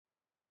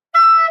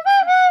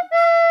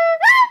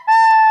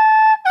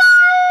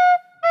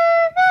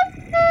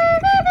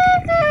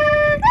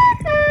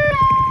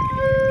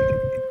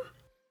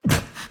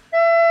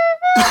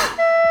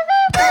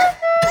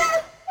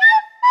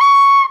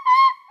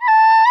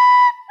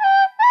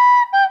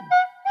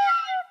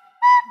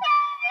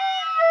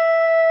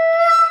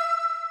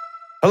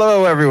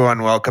Hello,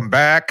 everyone. Welcome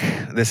back.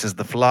 This is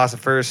the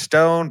Philosopher's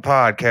Stone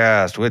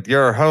podcast with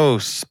your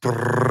hosts,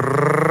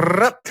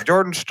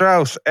 Jordan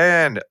Strauss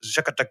and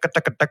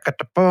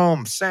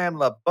boom, Sam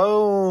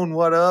LaBone.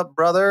 What up,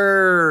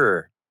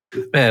 brother?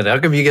 Man, how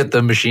come you get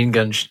the machine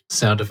gun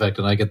sound effect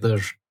and I get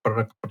the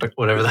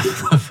whatever the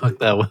fuck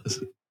that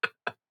was?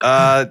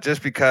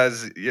 Just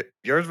because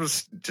yours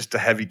was just a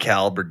heavy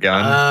caliber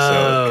gun,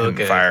 so it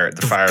couldn't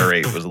the fire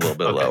rate was a little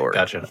bit lower.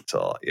 Gotcha. That's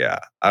all. Yeah,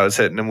 I was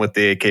hitting them with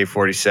the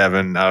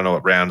AK-47. I don't know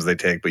what rounds they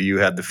take, but you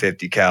had the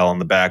 50 cal on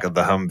the back of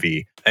the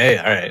Humvee. Hey,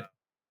 all right,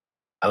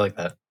 I like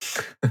that.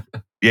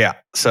 Yeah,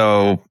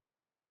 so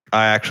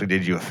I actually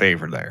did you a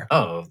favor there.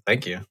 Oh,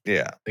 thank you.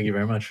 Yeah, thank you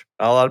very much.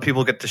 Not a lot of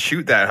people get to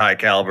shoot that high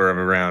caliber of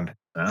a round.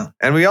 Oh.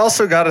 And we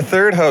also got a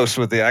third host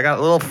with you. I got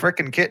a little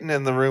frickin' kitten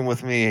in the room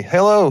with me.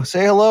 Hello.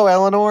 Say hello,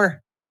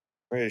 Eleanor.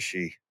 Where is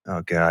she?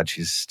 Oh, God.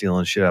 She's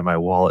stealing shit out of my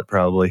wallet,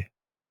 probably.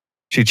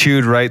 She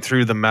chewed right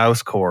through the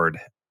mouse cord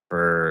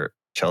for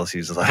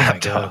Chelsea's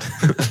laptop.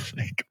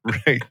 Like,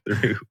 right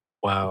through.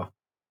 Wow.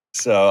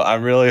 So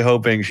I'm really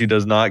hoping she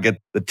does not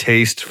get the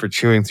taste for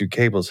chewing through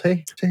cables.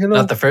 Hey, say hello.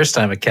 Not the first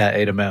time a cat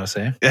ate a mouse,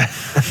 eh?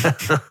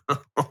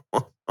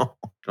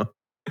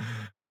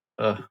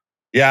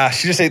 Yeah,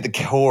 she just ate the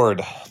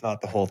cord,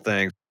 not the whole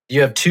thing. You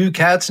have 2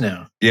 cats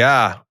now.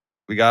 Yeah,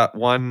 we got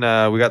one.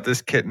 We got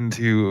this kitten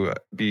to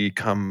keep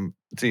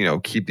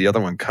the other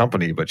one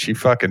company, but she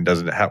fucking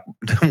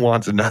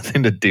wants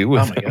nothing to do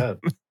with him. Oh my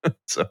God.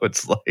 So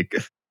it's like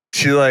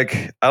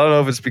I don't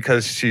know if it's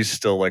because she's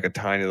still like a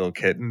tiny little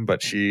kitten,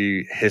 but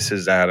she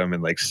hisses at him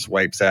and like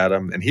swipes at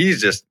him, and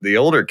he's just the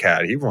older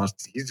cat. He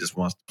just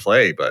wants to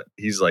play, but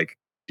he's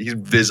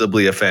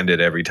visibly offended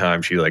every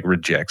time she like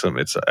rejects him.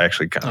 It's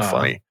actually kind of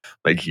funny.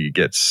 Like he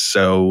gets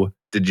so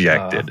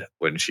dejected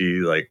when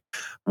she like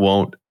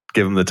won't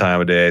give him the time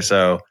of day.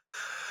 So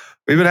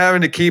we've been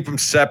having to keep him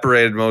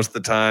separated most of the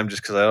time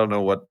just because I don't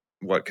know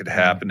what could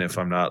happen if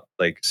I'm not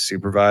like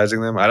supervising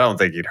them. I don't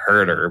think he'd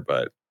hurt her,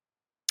 but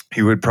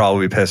he would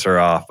probably piss her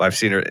off. I've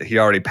seen her. He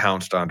already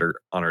pounced on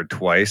her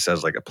twice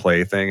as like a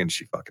play thing, and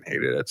she fucking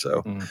hated it.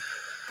 So.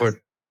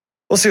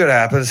 We'll see what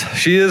happens.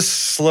 She is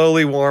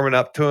slowly warming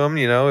up to him.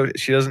 You know,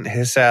 she doesn't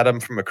hiss at him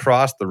from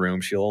across the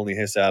room. She'll only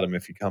hiss at him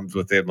if he comes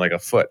within like a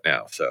foot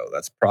now. So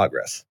that's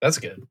progress. That's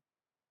good.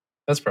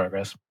 That's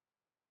progress.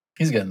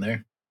 He's getting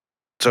there.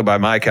 So by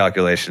my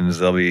calculations,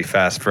 they'll be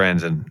fast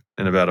friends in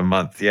about a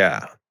month.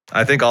 Yeah.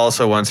 I think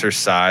also once her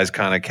size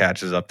kind of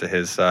catches up to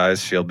his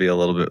size, she'll be a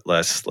little bit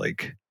less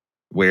like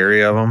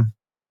wary of him.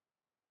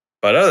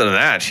 But other than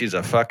that, she's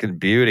a fucking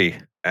beauty.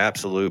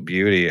 Absolute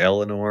beauty.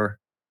 Eleanor.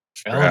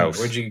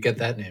 Where'd you get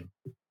that name?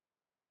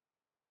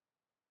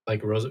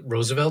 Like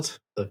Roosevelt,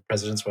 the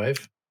president's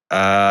wife?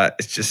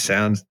 It just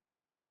sounds.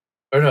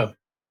 Or no,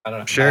 I don't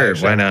know. Sure,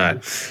 why not?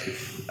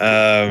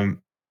 I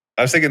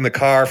was thinking the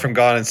car from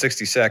Gone in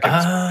 60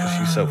 Seconds because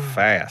she's so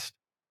fast.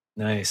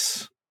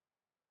 Nice.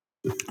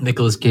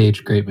 Nicolas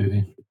Cage, great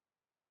movie.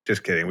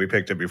 Just kidding. We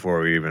picked it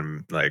before we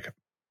even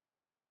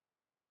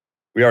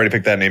we already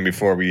picked that name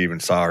before we even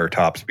saw her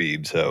top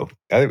speed. So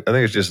I think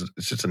it's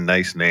just a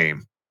nice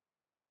name.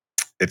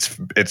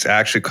 It's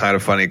actually kind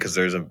of funny because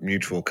there's a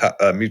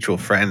mutual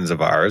friends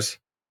of ours.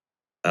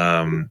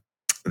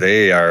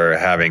 They are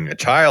having a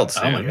child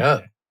soon. Oh my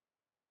God!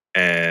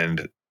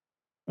 And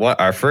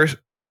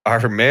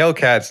our male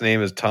cat's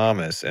name is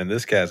Thomas, and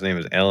this cat's name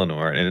is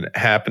Eleanor, and it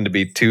happened to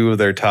be 2 of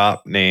their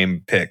top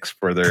name picks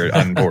for their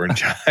unborn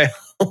child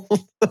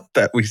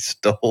that we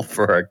stole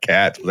for our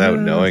cats without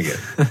knowing it.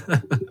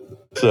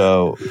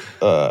 So,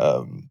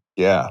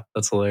 yeah,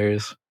 that's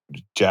hilarious.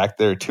 Jack,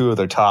 they're 2 of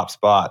their top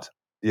spots.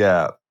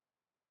 Yeah.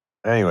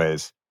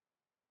 Anyways,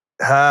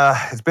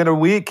 it's been a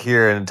week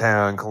here in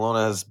town.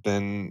 Kelowna has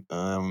been.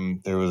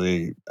 There was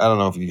I don't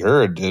know if you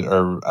heard it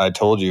or I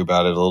told you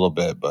about it a little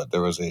bit, but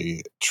there was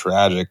a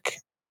tragic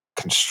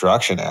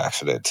construction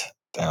accident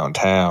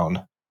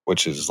downtown,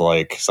 which is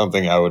like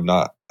something I would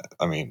not.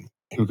 I mean,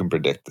 who can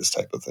predict this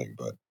type of thing?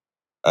 But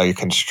a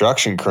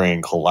construction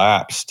crane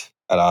collapsed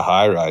at a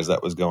high rise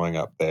that was going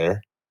up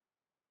there,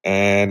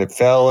 and it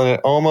fell and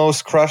it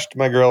almost crushed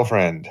my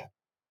girlfriend.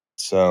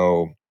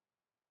 So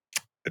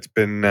it's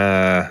been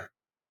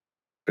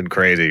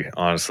crazy,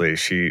 honestly.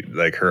 She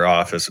her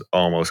office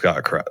almost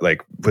got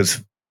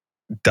was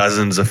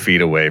dozens of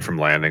feet away from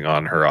landing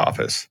on her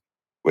office,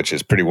 which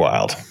is pretty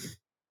wild.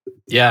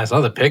 Yeah, I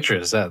saw the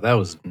pictures. That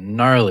was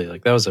gnarly.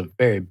 Like that was a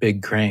very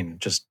big crane,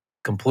 just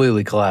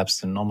completely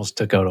collapsed and almost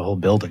took out a whole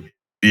building.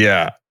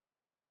 Yeah,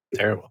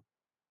 terrible.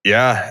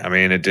 Yeah, I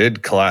mean, it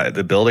did collapse.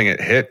 The building it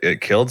hit,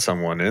 it killed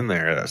someone in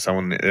there.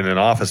 Someone in an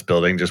office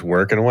building just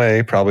working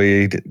away.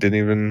 Probably didn't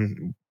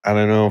even. I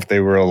don't know if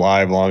they were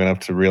alive long enough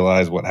to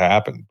realize what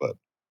happened, but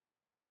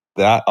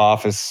that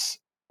office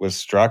was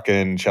struck,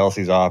 and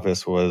Chelsea's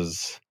office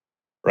was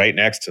right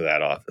next to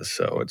that office.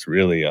 So it's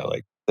really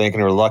like thanking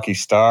her lucky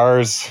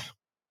stars.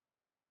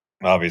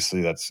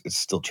 Obviously, it's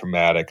still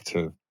traumatic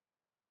to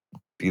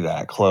be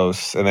that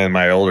close. And then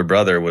my older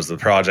brother was the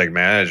project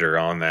manager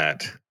on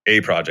that.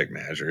 A project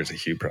manager is a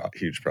huge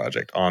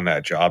project on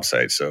that job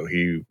site. So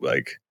he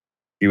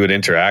he would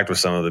interact with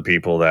some of the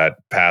people that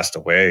passed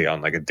away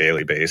on like a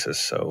daily basis.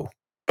 So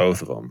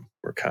both of them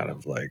were kind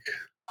of like,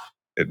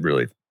 it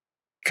really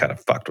kind of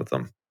fucked with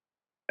them.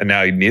 And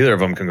now neither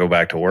of them can go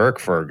back to work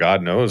for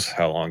God knows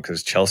how long,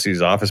 because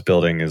Chelsea's office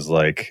building is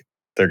like,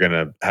 they're going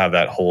to have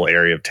that whole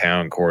area of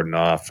town cordoned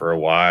off for a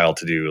while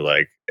to do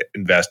like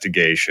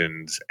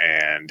investigations.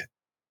 And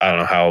I don't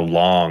know how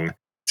long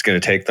it's going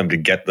to take them to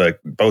get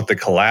both the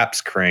collapse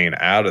crane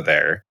out of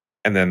there.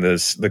 And then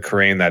the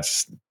crane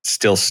that's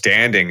still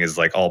standing is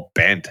like all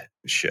bent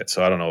and shit.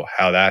 So I don't know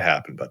how that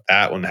happened, but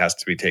that one has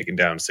to be taken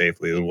down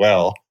safely as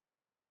well.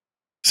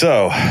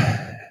 So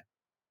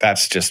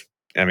that's just,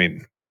 I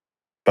mean,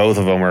 both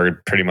of them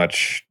are pretty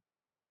much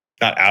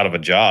not out of a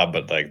job,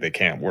 but like they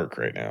can't work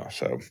right now.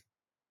 So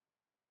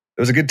it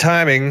was a good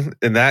timing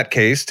in that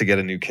case to get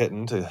a new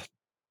kitten to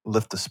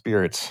lift the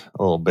spirits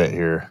a little bit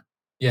here.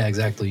 Yeah,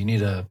 exactly. You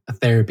need a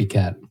therapy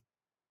cat.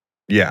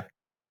 Yeah.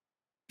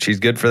 She's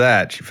good for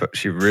that.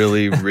 She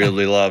really,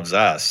 really loves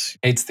us.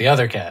 Hates the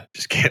other cat.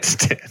 Just can't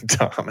stand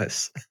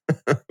Thomas.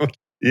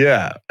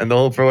 Yeah. And the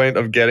whole point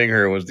of getting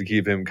her was to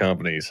keep him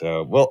company.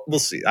 So, well, we'll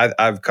see.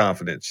 I've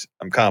confidence.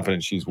 I'm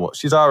confident she's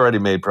already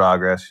made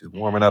progress. She's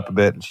warming up a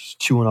bit and she's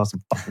chewing on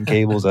some fucking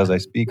cables as I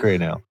speak right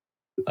now.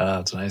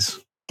 That's nice.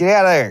 Get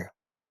out of there.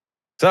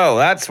 So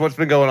that's what's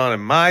been going on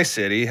in my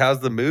city. How's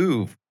the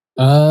move?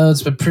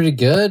 It's been pretty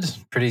good,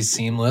 pretty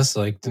seamless.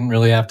 Like, didn't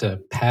really have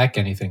to pack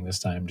anything this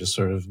time. Just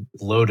sort of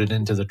load it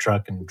into the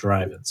truck and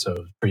drive it. So it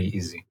was pretty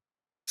easy.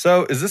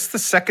 So is this the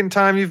second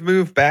time you've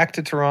moved back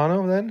to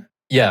Toronto then?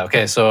 Yeah.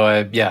 Okay. So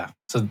I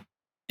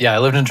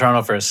lived in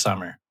Toronto for a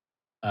summer,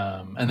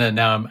 and then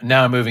now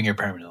I'm moving here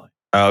permanently.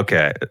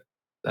 Okay.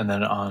 And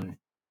then on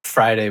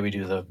Friday we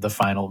do the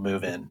final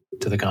move in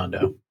to the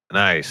condo.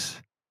 Nice.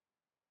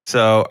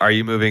 So are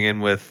you moving in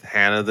with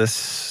Hannah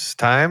this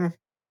time?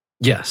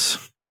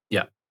 Yes.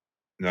 Yeah.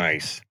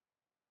 Nice.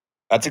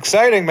 That's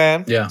exciting,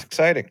 man. Yeah. It's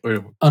exciting.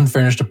 We're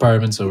unfurnished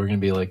apartment, so we're going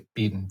to be like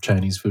eating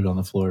Chinese food on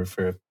the floor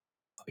for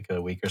like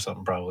a week or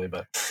something probably,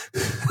 but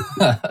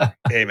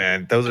hey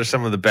man, those are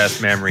some of the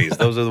best memories.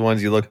 Those are the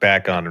ones you look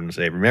back on and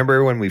say,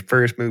 remember when we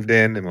first moved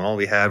in and all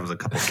we had was a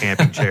couple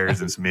camping chairs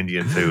and some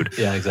Indian food.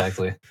 Yeah,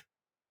 exactly.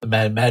 The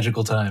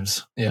magical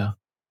times. Yeah.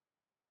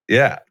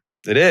 Yeah,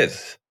 it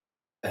is.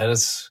 That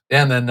is.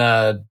 Yeah, and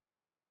then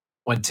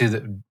went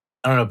to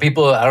I don't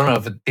know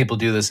if people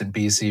do this in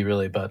BC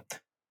really, but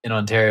in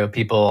Ontario,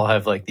 people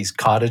have like these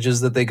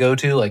cottages that they go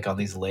to, like on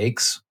these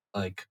lakes,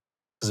 like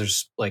because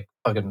there's like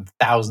fucking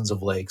thousands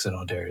of lakes in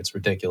Ontario. It's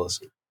ridiculous.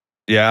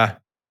 Yeah,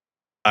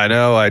 I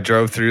know. I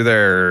drove through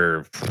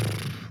there.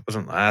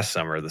 Wasn't last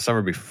summer, the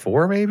summer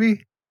before, maybe.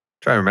 I'm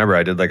trying to remember.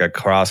 I did like a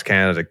cross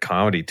Canada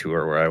comedy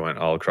tour where I went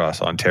all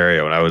across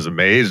Ontario, and I was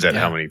amazed at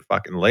how many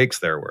fucking lakes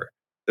there were.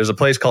 There's a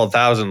place called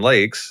Thousand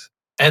Lakes,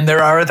 and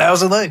there are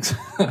 1,000 lakes.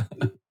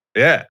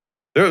 Yeah.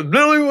 There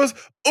literally was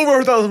over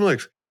 1,000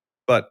 lakes,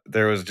 but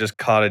there was just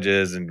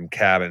cottages and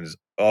cabins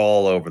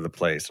all over the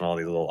place and all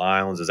these little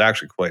islands. It's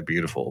actually quite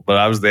beautiful. But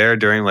I was there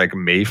during like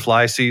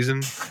mayfly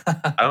season.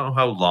 I don't know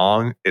how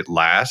long it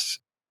lasts,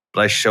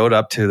 but I showed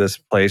up to this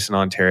place in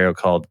Ontario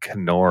called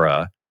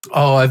Kenora.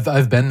 Oh,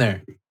 I've been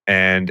there.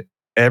 And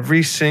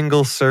every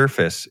single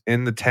surface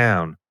in the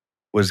town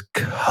was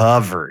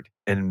covered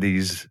in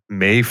these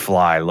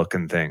mayfly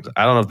looking things.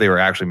 I don't know if they were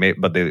actually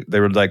but they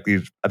were like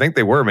these, I think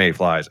they were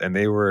mayflies, and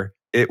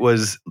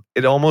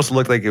it almost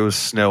looked like it was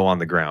snow on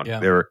the ground.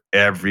 Yeah. They were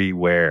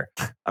everywhere.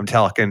 I'm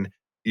talking,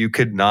 you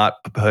could not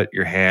put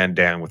your hand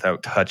down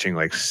without touching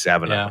like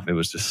 7 of them. It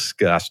was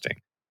disgusting.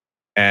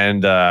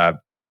 And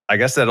I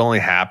guess that only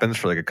happens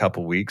for like a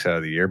couple weeks out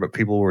of the year, but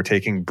people were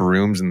taking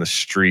brooms in the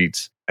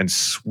streets and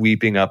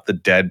sweeping up the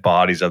dead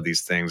bodies of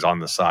these things on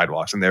the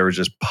sidewalks. And there were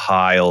just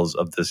piles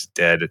of this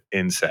dead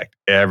insect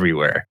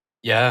everywhere.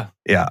 Yeah.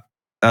 Yeah.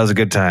 That was a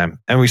good time.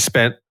 And we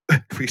spent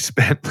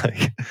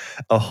like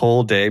a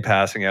whole day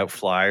passing out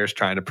flyers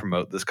trying to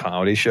promote this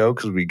comedy show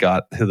because we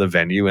got to the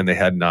venue and they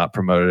had not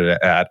promoted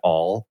it at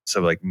all.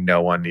 So like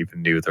no one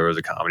even knew there was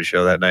a comedy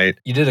show that night.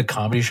 You did a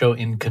comedy show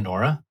in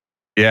Kenora?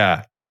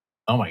 Yeah.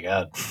 Oh my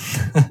God.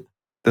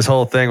 This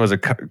whole thing was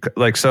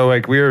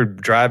we were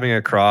driving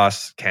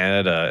across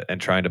Canada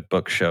and trying to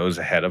book shows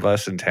ahead of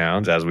us in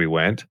towns as we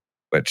went,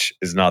 which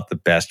is not the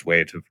best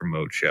way to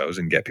promote shows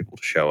and get people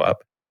to show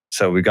up.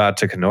 So we got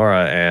to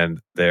Kenora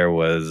and there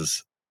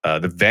was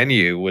the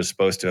venue was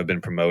supposed to have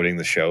been promoting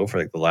the show for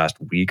like the last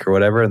week or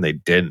whatever, and they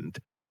didn't.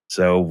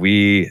 So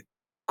we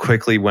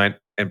quickly went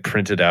and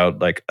printed out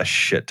like a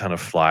shit ton of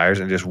flyers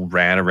and just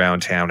ran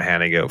around town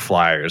handing out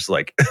flyers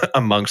like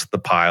amongst the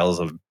piles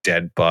of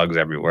dead bugs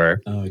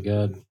everywhere. Oh my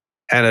God.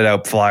 Handed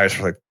out flyers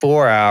for like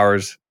 4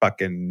 hours.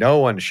 Fucking no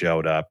one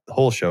showed up. The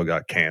whole show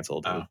got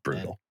canceled. It was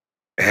brutal.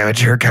 Man.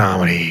 Amateur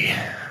comedy.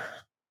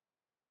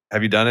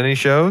 Have you done any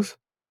shows?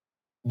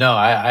 No,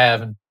 I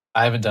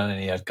haven't done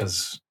any yet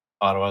because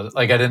Ottawa,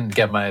 like I didn't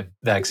get my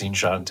vaccine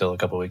shot until a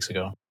couple of weeks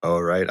ago. Oh,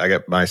 right. I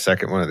got my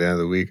second one at the end of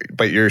the week.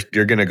 But you're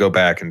going to go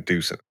back and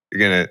do some.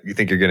 You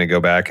think you're going to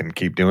go back and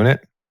keep doing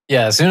it?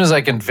 Yeah, as soon as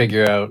I can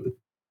figure out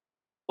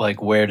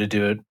like where to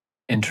do it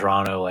in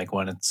Toronto, like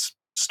when it's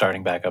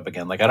starting back up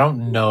again. Like, I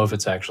don't know if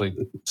it's actually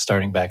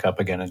starting back up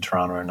again in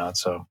Toronto or not.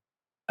 So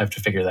I have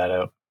to figure that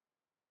out.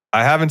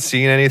 I haven't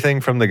seen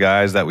anything from the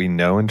guys that we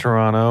know in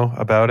Toronto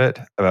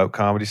about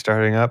comedy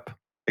starting up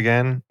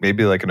again.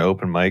 Maybe like an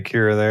open mic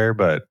here or there,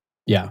 but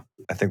Yeah.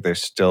 I think they're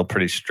still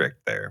pretty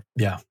strict there.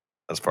 Yeah.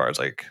 As far as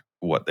like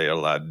what they're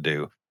allowed to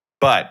do.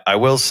 But I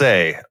will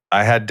say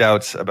I had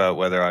doubts about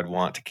whether I'd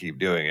want to keep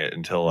doing it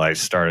until I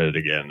started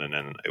again. And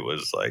then it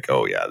was like,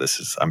 oh yeah,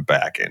 I'm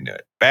back into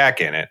it. Back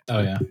in it.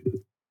 Oh yeah.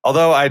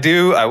 Although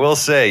I will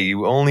say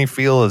you only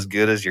feel as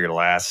good as your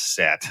last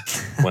set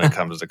when it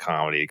comes to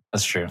comedy.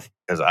 That's true.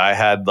 Because I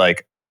had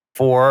like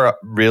 4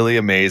 really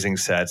amazing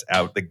sets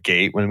out the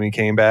gate when we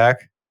came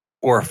back,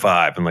 4 or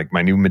 5. And like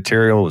my new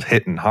material was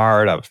hitting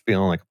hard. I was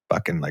feeling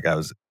like I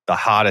was the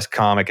hottest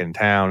comic in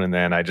town. And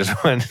then I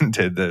just went and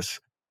did this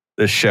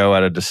show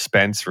at a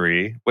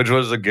dispensary, which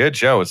was a good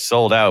show. It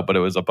sold out, but it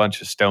was a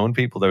bunch of stoned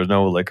people. There was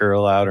no liquor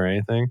allowed or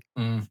anything.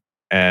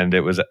 And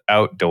it was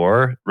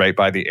outdoor right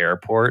by the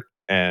airport.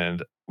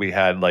 And we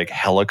had like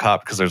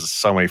helicopter because there's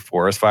so many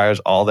forest fires.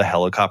 All the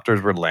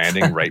helicopters were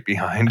landing right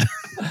behind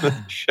the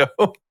show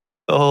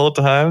the whole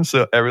time.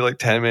 So every like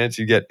 10 minutes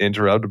you get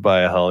interrupted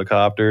by a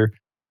helicopter.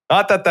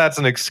 Not that that's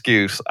an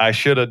excuse. I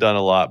should have done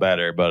a lot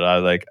better, but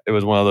it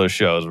was one of those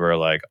shows where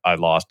like I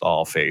lost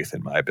all faith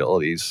in my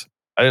abilities.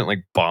 I didn't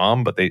like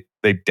bomb, but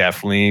they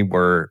definitely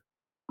were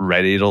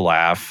ready to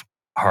laugh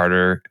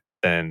harder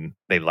than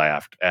they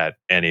laughed at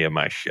any of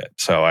my shit.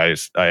 So I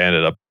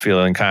ended up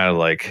feeling kind of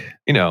like,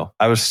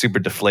 I was super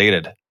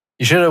deflated.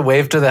 You should have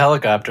waved to the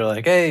helicopter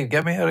like, hey,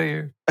 get me out of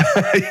here.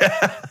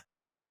 Yeah.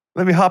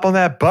 Let me hop on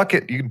that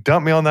bucket. You can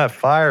dump me on that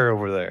fire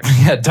over there.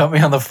 Yeah, dump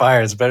me on the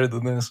fire. It's better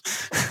than this.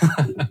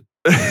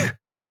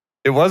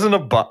 It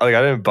wasn't I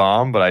didn't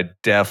bomb, but I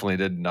definitely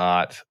did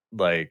not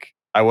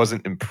I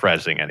wasn't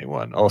impressing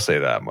anyone. I'll say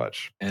that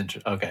much.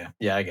 Okay.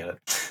 Yeah, I get it.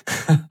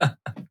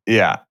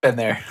 Yeah. Been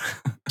there.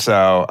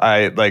 So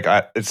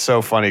it's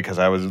so funny because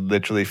I was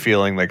literally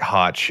feeling like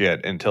hot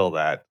shit until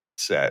that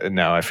set. And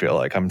now I feel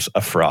like I'm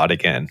a fraud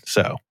again.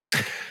 So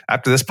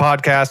after this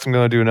podcast, I'm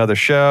going to do another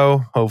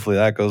show. Hopefully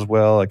that goes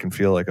well. I can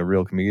feel like a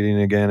real comedian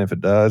again if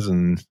it does.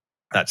 And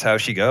that's how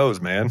she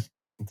goes, man.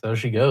 That's how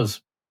she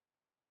goes.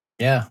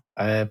 Yeah.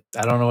 I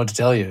don't know what to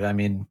tell you. I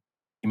mean,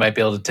 you might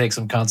be able to take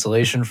some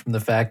consolation from the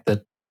fact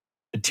that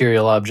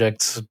material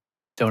objects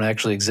don't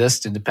actually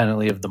exist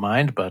independently of the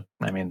mind. But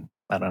I mean,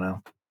 I don't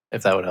know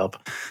if that would help.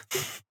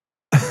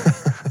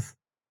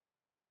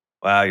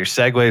 Wow, your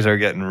segues are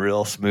getting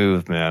real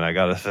smooth, man. I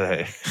gotta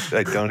say,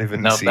 I don't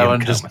even see that them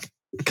one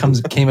coming.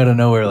 just came out of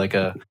nowhere like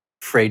a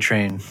freight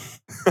train.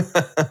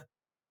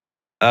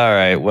 All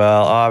right.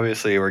 Well,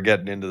 obviously, we're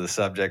getting into the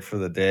subject for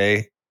the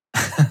day.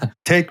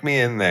 Take me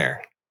in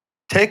there.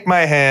 Take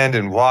my hand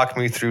and walk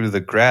me through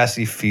the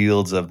grassy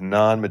fields of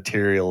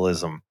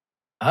non-materialism.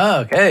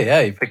 Oh, okay.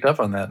 Yeah, you picked up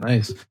on that.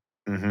 Nice.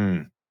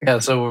 Mm-hmm. Yeah.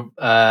 So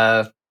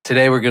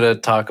today we're going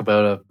to talk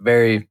about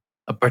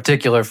a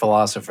particular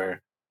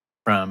philosopher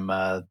from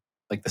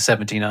like the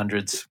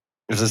 1700s.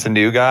 Is this a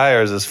new guy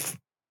or is this?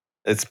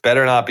 It's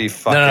better not be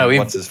fucking. No,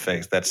 what's his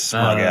face? That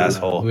smug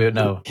asshole.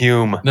 No.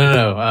 Hume.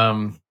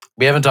 No.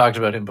 We haven't talked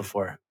about him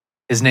before.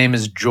 His name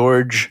is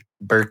George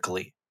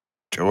Berkeley.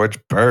 George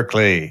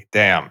Berkeley.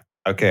 Damn.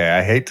 Okay,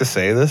 I hate to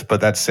say this,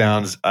 but that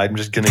sounds. I'm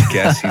just gonna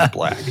guess he's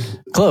black.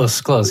 Close.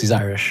 He's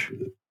Irish.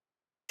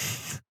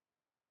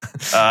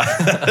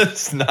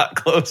 It's not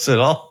close at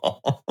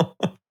all.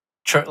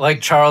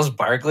 Like Charles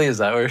Barkley, is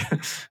that where?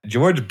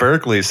 George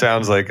Berkeley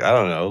sounds like, I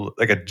don't know,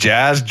 like a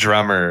jazz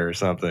drummer or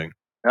something.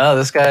 No,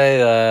 this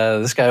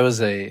guy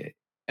was an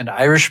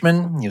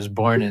Irishman. He was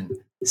born in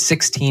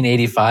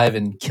 1685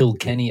 in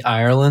Kilkenny,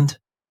 Ireland.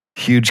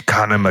 Huge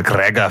Conor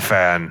McGregor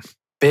fan.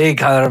 Big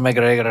Conor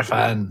McGregor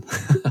fan.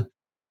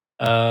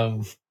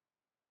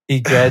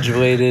 He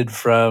graduated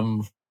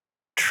from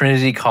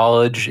Trinity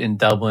College in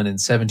Dublin in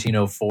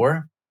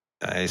 1704.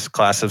 Nice.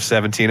 Class of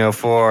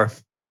 1704.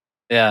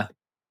 Yeah.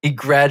 He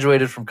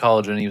graduated from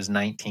college when he was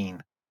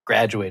 19.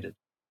 Graduated.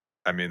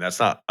 I mean, that's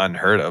not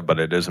unheard of, but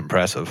it is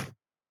impressive.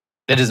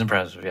 It is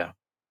impressive, yeah.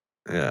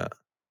 Yeah.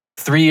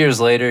 3 years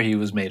later, he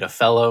was made a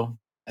fellow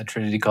at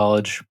Trinity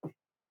College.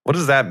 What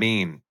does that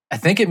mean? I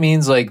think it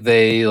means like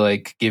they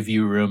like give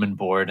you room and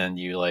board and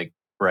you like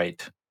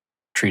write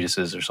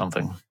treatises or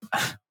something.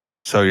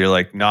 So you're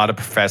like not a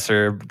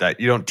professor,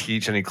 that you don't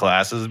teach any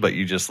classes, but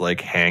you just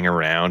like hang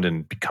around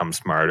and become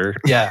smarter.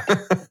 Yeah.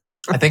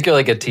 I think you're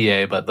like a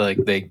TA, but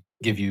like they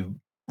give you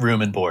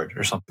room and board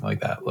or something like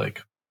that.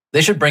 Like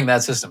they should bring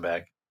that system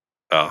back.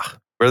 Ugh.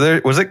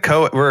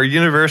 Were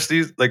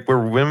universities, like,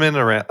 were women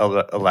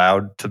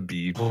allowed to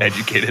be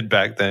educated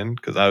back then?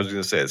 Because I was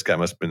going to say this guy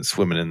must have been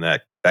swimming in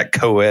that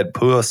co-ed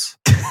puss.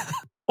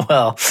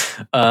 Well,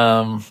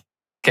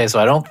 okay, so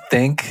I don't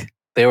think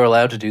they were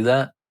allowed to do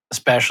that.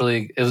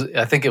 Especially,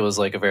 I think it was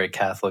like a very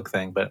Catholic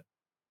thing. But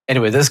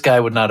anyway, this guy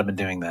would not have been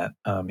doing that.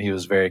 He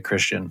was very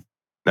Christian.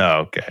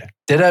 No, okay.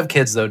 Did have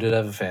kids though. Did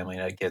have a family.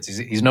 Had kids.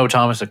 He's no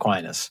Thomas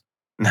Aquinas.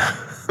 No.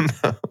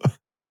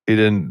 He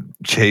didn't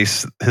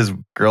chase his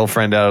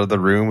girlfriend out of the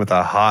room with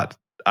a hot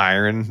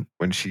iron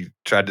when she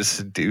tried to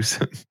seduce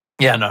him?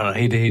 Yeah, no,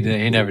 he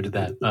never did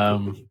that.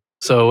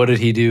 So what did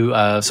he do?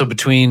 So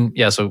became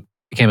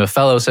a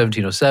fellow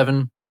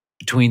 1707.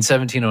 Between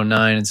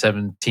 1709 and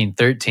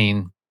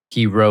 1713,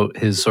 he wrote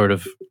his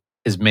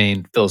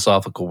main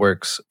philosophical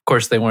works. Of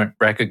course, they weren't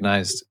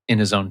recognized in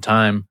his own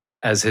time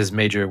as his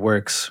major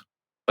works,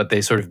 but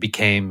they sort of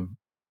became,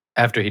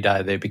 after he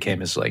died, they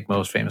became his like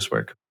most famous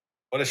work.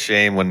 What a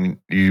shame when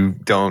you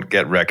don't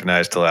get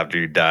recognized till after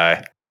you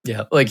die.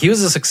 Yeah, like he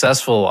was a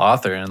successful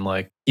author, and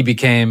like he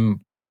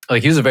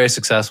was a very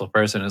successful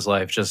person in his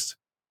life. Just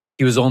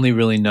he was only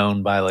really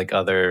known by like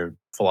other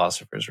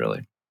philosophers,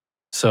 really.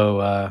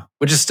 So,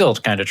 which is still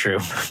kind of true,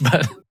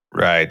 but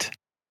Right.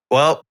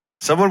 Well,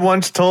 someone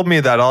once told me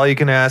that all you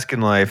can ask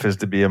in life is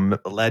to be a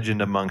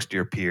legend amongst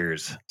your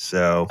peers.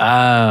 So,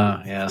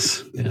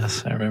 yes,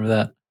 I remember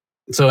that.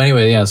 So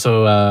anyway, yeah,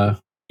 so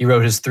he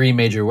wrote his three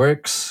major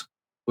works,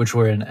 which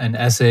were an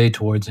essay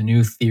towards a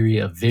new theory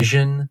of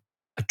vision,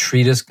 a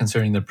treatise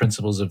concerning the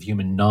principles of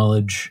human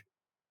knowledge,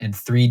 and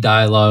three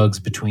dialogues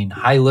between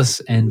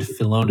Hylas and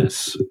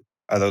Philonous.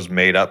 are those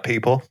made up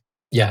people?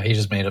 Yeah, he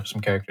just made up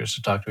some characters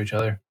to talk to each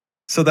other.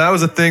 So that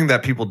was a thing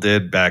that people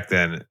did back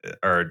then,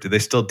 or do they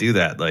still do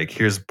that? Like,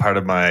 here's part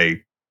of my,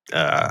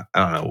 I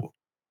don't know,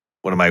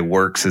 one of my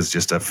works is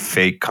just a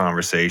fake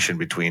conversation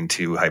between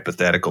two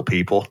hypothetical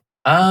people.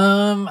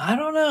 I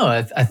don't know.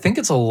 I think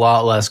it's a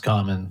lot less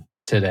common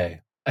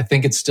today. I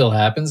think it still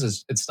happens.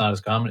 It's not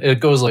as common.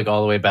 It goes like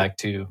all the way back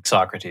to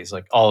Socrates.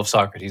 Like all of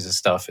Socrates'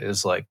 stuff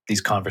is like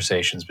these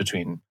conversations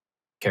between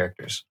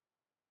characters.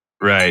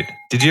 Right.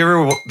 Did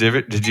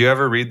you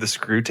ever read the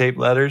Screw Tape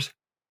Letters?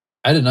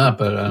 I did not,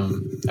 but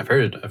I've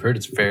heard it. I've heard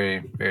it's very,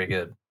 very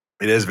good.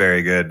 It is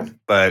very good,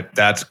 but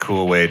that's a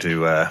cool way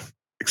to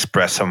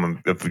express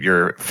some of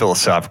your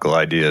philosophical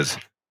ideas.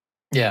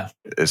 Yeah,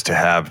 is to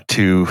have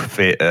two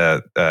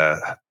what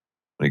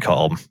do you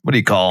call them? What do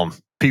you call them?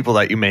 People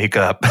that you make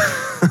up.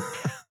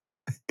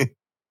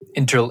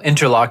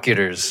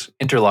 interlocutors.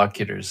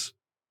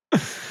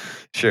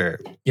 Sure.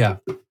 Yeah.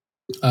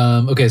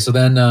 Okay, so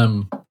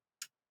then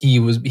he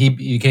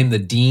became the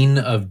dean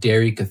of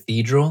Derry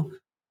Cathedral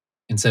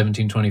in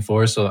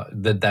 1724. So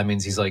that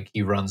means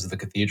he runs the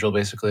cathedral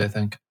basically, I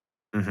think.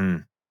 Mm-hmm.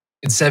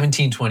 In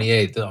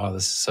 1728,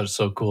 this is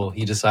so cool.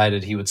 He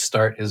decided he would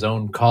start his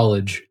own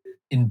college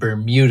in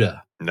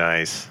Bermuda.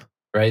 Nice.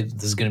 Right?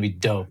 This is going to be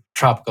dope.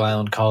 Tropical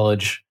Island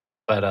College,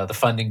 but the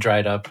funding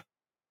dried up.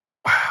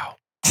 Wow.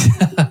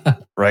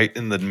 Right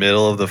in the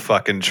middle of the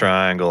fucking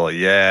triangle.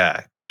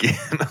 Yeah.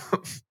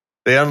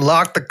 They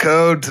unlocked the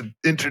code to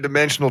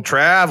interdimensional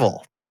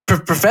travel.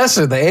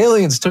 Professor, the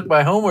aliens took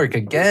my homework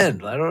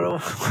again. I don't know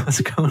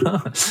what's going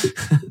on.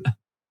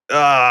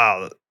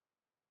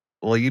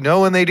 Well,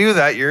 when they do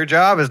that, your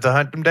job is to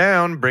hunt them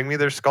down, bring me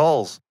their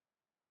skulls.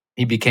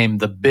 He became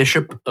the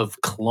Bishop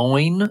of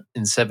Cloyne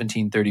in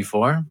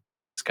 1734.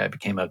 This guy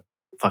became a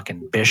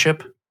fucking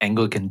bishop,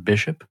 Anglican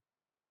bishop.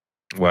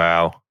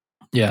 Wow.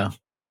 Yeah.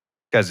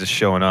 Guy's just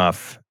showing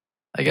off,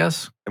 I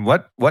guess. And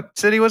what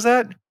city was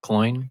that?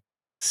 Cloyne.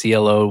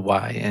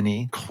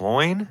 Cloyne.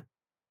 Cloyne?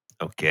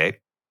 Okay.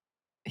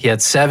 He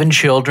had 7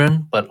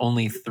 children, but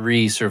only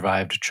 3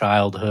 survived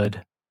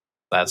childhood.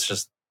 That's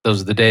just,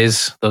 those are the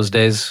days, those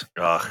days.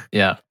 Ugh.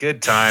 Yeah.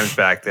 Good times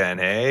back then,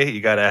 hey? You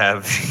got to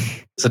have...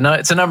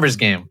 It's a numbers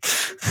game.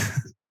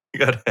 You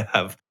got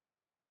to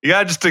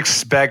just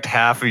expect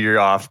half of your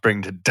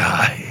offspring to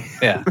die.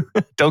 Yeah.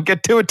 Don't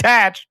get too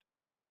attached.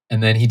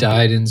 And then he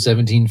died in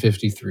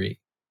 1753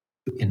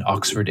 in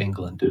Oxford,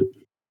 England.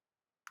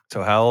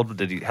 So how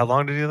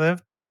long did he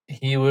live?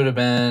 He would have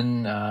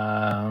been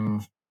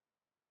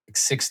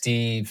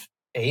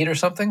 68 or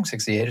something,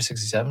 68 or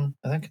 67,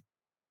 I think.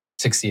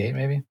 68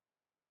 maybe. I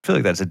feel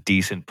like that's a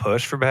decent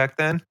push for back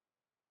then.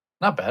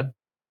 Not bad.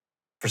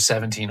 For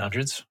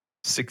 1700s.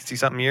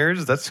 60-something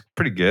years? That's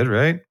pretty good,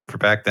 right? For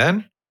back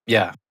then?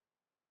 Yeah.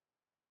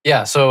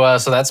 Yeah, so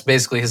that's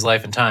basically his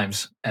life and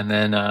times. And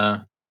then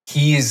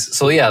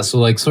sort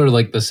of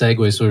like the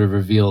segue sort of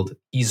revealed,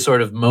 he's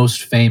sort of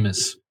most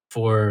famous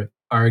for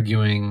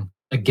arguing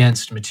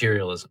against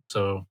materialism.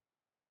 So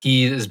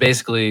he is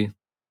basically,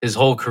 his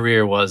whole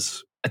career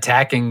was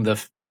attacking the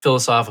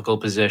philosophical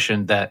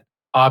position that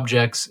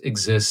objects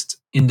exist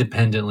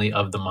independently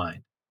of the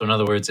mind. So in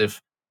other words, if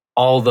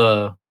all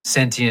the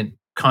sentient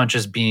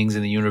conscious beings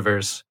in the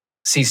universe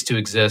ceased to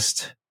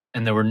exist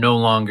and there were no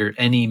longer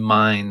any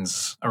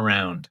minds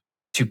around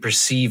to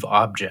perceive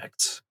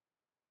objects,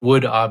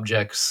 would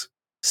objects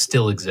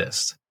still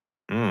exist?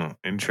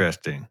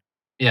 Interesting.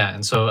 Yeah,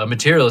 and so a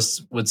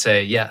materialist would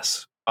say,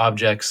 yes,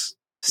 objects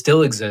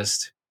still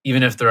exist,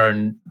 even if there are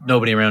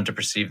nobody around to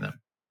perceive them.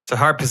 It's a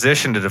hard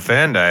position to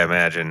defend, I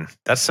imagine.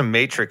 That's some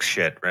Matrix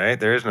shit, right?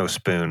 There is no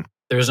spoon.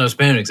 There is no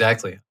spoon,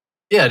 exactly.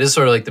 Yeah, it is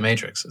sort of like the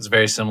Matrix. It's a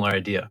very similar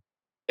idea.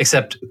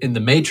 Except in the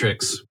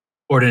Matrix,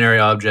 ordinary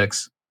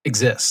objects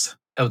exist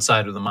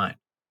outside of the mind.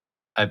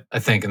 I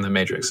think in the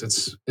Matrix,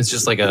 it's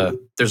just like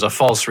there's a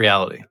false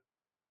reality.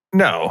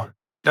 No.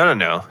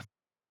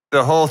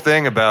 the whole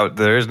thing about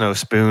there is no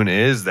spoon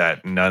is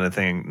that none of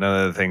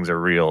the things are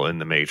real in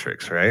the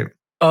Matrix, right?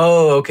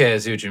 Oh, okay. I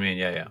see what you mean.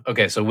 Yeah.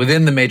 Okay. So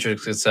within the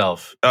Matrix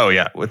itself. Oh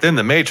yeah, within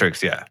the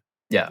Matrix, yeah.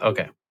 Yeah.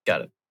 Okay.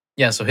 Got it.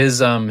 Yeah. So his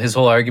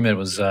whole argument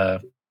was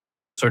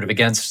sort of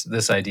against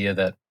this idea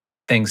that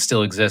things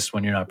still exist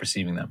when you're not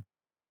perceiving them.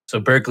 So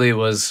Berkeley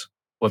was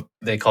what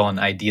they call an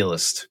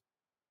idealist,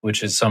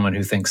 which is someone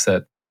who thinks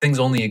that things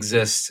only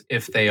exist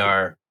if they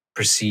are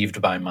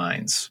perceived by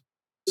minds.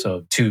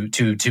 So to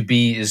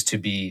be is to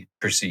be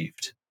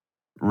perceived.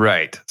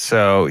 Right.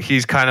 So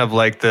he's kind of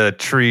like the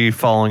tree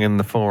falling in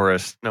the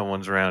forest. No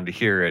one's around to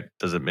hear it.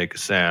 Does it make a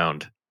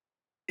sound?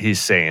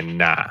 He's saying,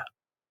 nah.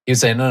 He would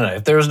say, no.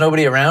 If there was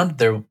nobody around,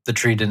 the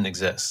tree didn't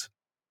exist.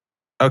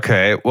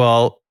 Okay.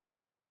 Well,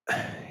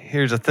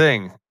 here's the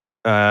thing.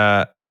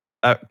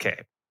 Okay.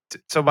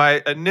 So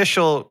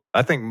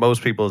I think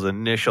most people's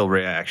initial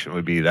reaction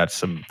would be that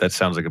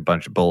sounds like a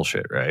bunch of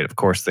bullshit, right? Of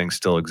course, things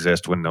still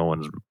exist when no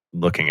one's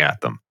looking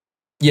at them.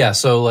 Yeah.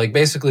 So like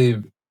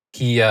basically,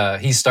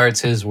 he starts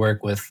his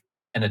work with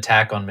an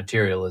attack on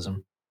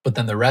materialism, but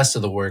then the rest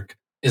of the work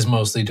is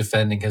mostly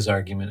defending his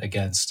argument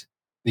against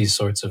these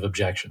sorts of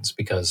objections,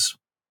 because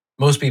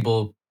most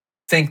people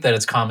think that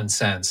it's common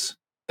sense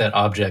that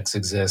objects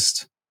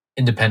exist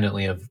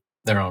independently of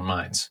their own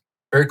minds.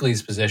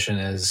 Berkeley's position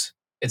is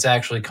it's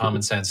actually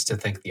common sense to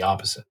think the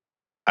opposite.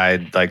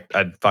 I'd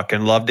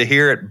fucking love to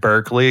hear it.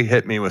 Berkeley,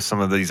 hit me with some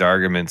of these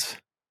arguments.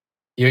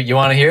 You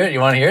want to hear it? You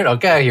want to hear it?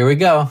 Okay, here we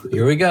go.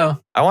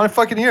 I want to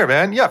fucking hear it,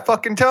 man. Yeah,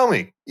 fucking tell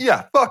me.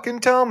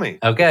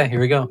 Okay, here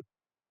we go.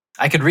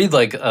 I could read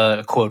like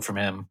a quote from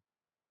him.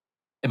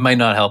 It might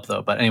not help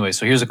though. But anyway,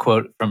 so here's a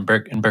quote from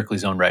in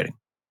Berkeley's own writing.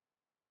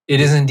 It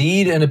is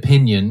indeed an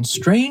opinion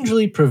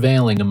strangely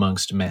prevailing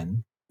amongst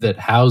men that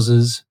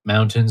houses,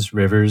 mountains,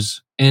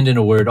 rivers, and in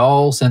a word,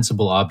 all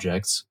sensible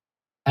objects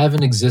have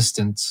an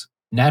existence,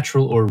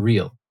 natural or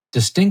real,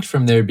 distinct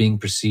from their being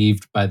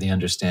perceived by the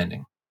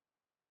understanding.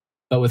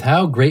 But with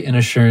how great an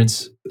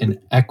assurance and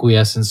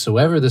acquiescence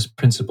soever this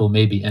principle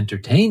may be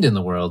entertained in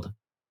the world,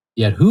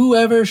 yet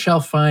whoever shall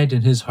find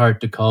in his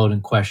heart to call it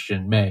in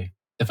question may,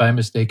 if I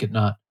mistake it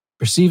not,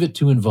 perceive it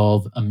to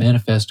involve a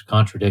manifest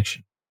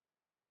contradiction.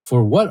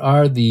 For what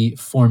are the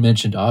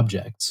forementioned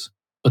objects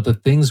but the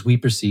things we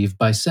perceive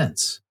by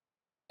sense?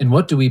 And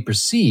what do we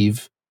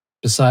perceive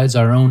besides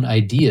our own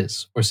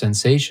ideas or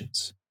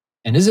sensations?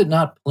 And is it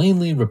not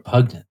plainly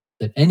repugnant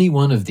that any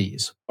one of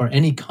these, or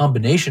any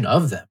combination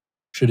of them,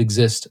 should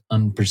exist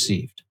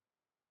unperceived?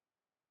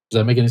 Does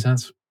that make any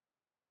sense?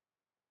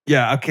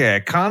 Yeah, okay.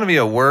 Economy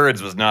of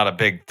words was not a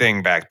big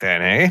thing back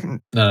then, eh?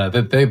 No,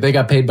 they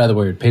got paid by the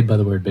word. Paid by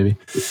the word, baby.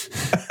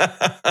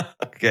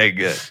 Okay,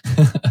 good.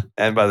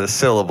 And by the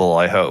syllable,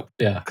 I hope.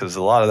 Yeah. Because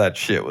a lot of that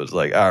shit was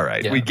like, all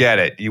right, we get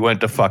it. You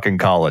went to fucking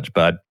college,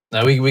 bud.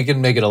 Now we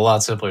can make it a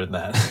lot simpler than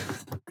that.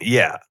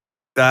 Yeah.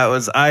 That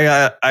was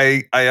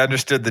I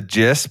understood the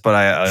gist, but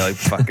I like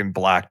fucking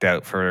blacked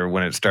out for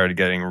when it started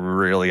getting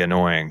really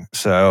annoying.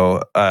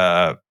 So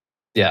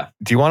yeah.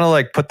 Do you want to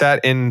like put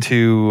that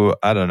into,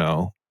 I don't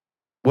know,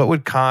 what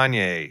would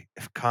Kanye,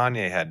 if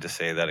Kanye had to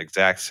say that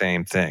exact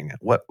same thing,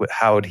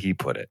 how would he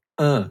put it?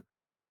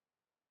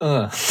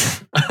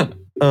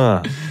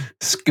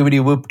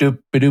 Scoobity whoop doop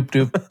doop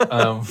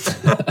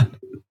doop.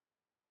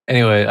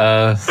 Anyway,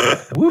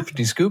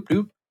 whoopity scoop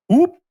doop.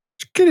 Whoop,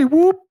 skitty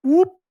whoop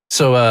whoop.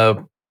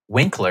 So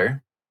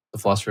Winkler, the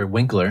philosopher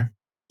Winkler,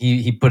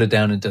 he put it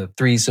down into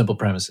 3 simple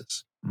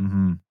premises.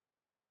 Mm-hmm.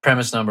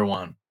 Premise number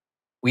 1: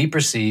 we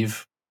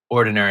perceive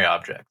ordinary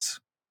objects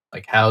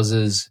like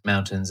houses,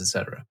 mountains,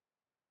 etc.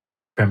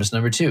 Premise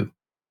number 2: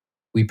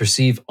 we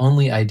perceive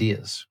only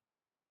ideas.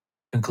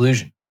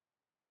 Conclusion: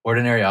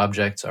 ordinary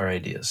objects are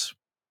ideas.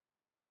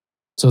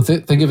 So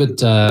think of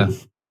it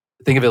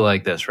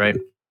like this, right?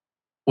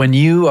 When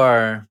you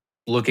are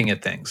looking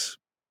at things,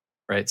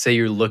 right? Say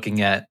you're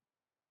looking at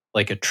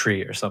like a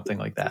tree or something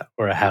like that,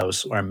 or a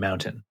house or a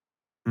mountain.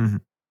 Mm-hmm.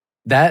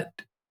 That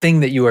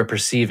thing that you are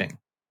perceiving,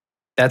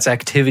 that's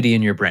activity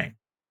in your brain.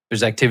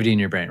 There's activity in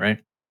your brain,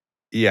 right?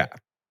 Yeah.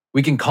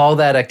 We can call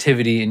that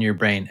activity in your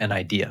brain an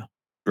idea.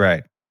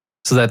 Right.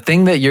 So that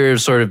thing that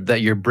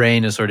your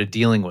brain is sort of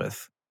dealing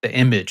with, the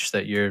image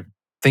that you're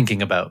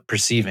thinking about,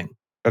 perceiving.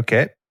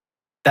 Okay.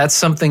 That's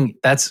something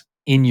that's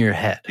in your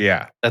head.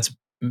 Yeah. That's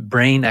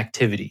brain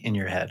activity in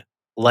your head.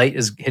 Light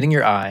is hitting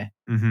your eye.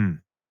 Mm-hmm.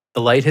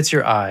 The light hits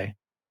your eye,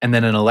 and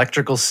then an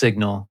electrical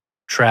signal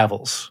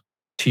travels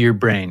to your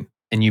brain,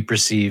 and you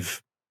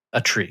perceive a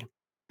tree.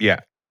 Yeah.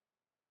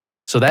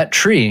 So that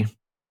tree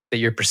that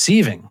you're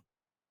perceiving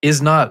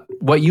is not,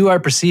 what you are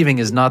perceiving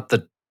is not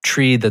the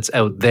tree that's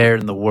out there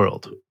in the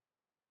world.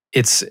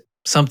 It's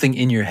something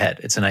in your head.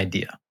 It's an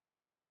idea.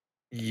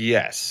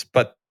 Yes,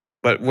 but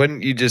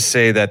wouldn't you just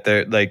say that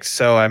they're like,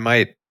 so I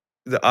might,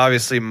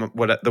 obviously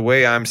the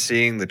way I'm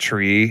seeing the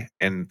tree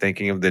and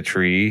thinking of the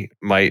tree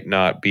might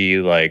not be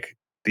like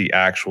the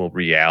actual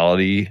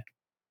reality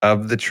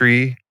of the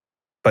tree,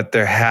 but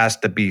there has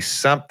to be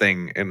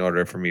something in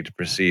order for me to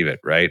perceive it,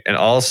 right? And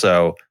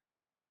also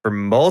for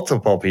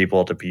multiple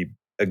people to be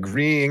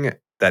agreeing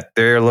that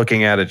they're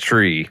looking at a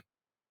tree,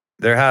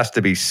 there has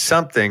to be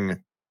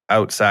something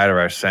outside of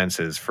our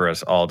senses for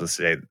us all to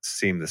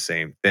seem the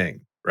same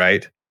thing,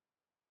 right?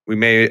 We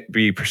may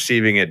be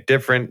perceiving it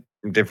different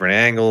from different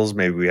angles.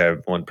 Maybe we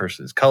have one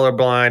person's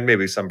colorblind.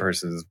 Maybe some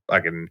person's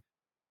fucking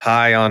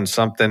high on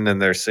something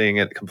and they're seeing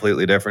it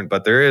completely different.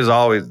 But there's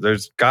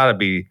got to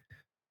be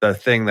the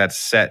thing that's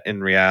set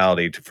in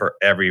reality for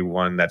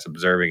everyone that's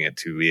observing it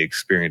to be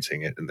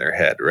experiencing it in their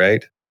head,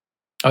 right?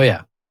 Oh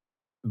yeah,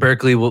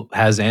 Berkeley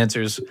has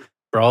answers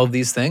for all of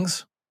these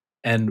things,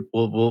 and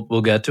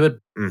we'll get to it.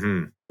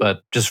 Mm-hmm.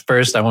 But just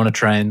first, I want to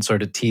try and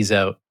sort of tease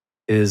out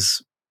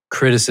his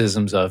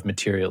criticisms of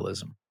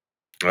materialism.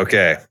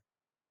 Okay.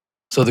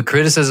 So the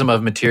criticism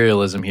of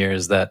materialism here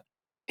is that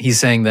he's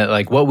saying that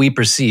like what we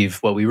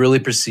really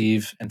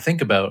perceive and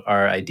think about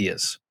are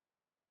ideas.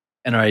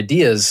 And our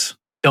ideas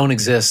don't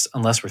exist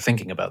unless we're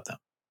thinking about them,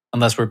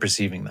 unless we're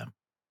perceiving them.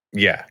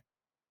 Yeah.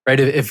 Right?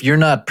 If you're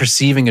not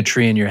perceiving a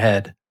tree in your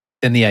head,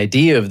 then the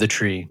idea of the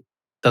tree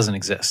doesn't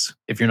exist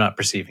if you're not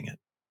perceiving it.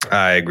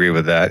 I agree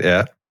with that,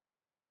 yeah.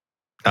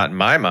 Not in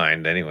my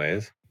mind,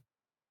 anyways.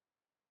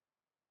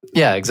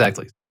 Yeah,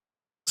 exactly.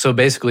 So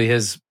basically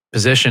his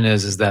position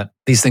is that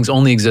these things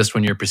only exist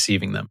when you're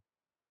perceiving them.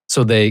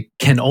 So they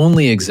can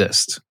only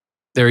exist.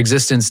 Their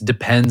existence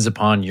depends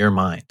upon your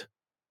mind.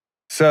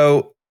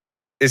 So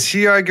is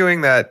he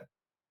arguing that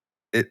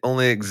it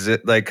only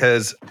exists like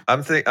because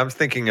I'm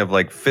thinking of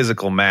like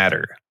physical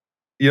matter.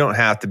 You don't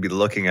have to be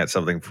looking at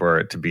something for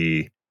it to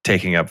be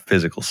taking up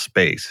physical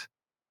space.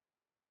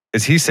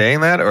 Is he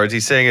saying that, or is he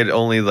saying it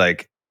only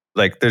like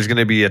there's going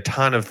to be a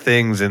ton of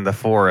things in the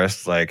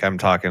forest? Like I'm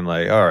talking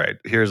like, all right,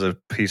 here's a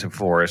piece of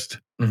forest,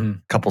 a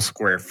couple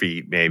square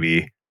feet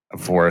maybe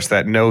of forest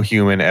that no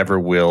human ever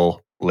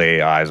will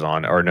lay eyes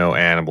on, or no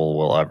animal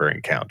will ever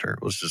encounter.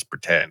 Let's just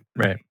pretend.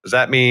 Right. Does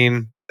that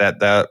mean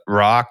that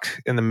rock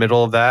in the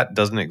middle of that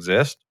doesn't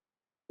exist?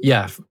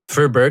 Yeah.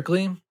 For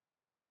Berkeley,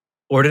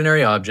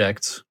 ordinary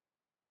objects,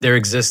 their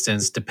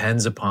existence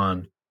depends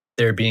upon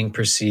their being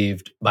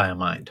perceived by a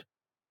mind.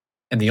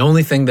 And the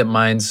only thing that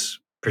minds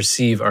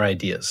perceive are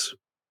ideas.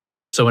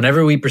 So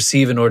whenever we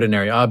perceive an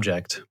ordinary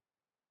object,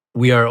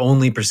 we are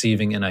only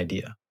perceiving an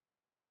idea.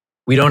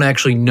 We don't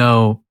actually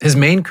know. His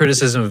main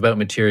criticism about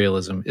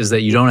materialism is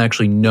that you don't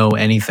actually know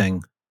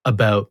anything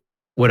about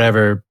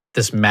whatever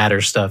this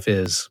matter stuff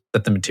is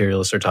that the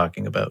materialists are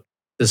talking about,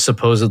 this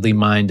supposedly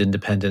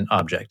mind-independent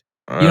object.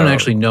 You don't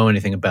actually know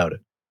anything about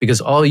it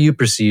because all you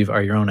perceive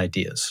are your own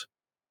ideas.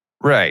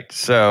 Right.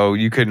 So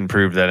you couldn't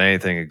prove that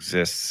anything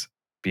exists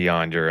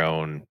beyond your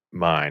own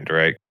mind,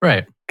 right?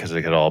 Right. Because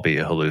it could all be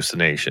a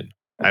hallucination.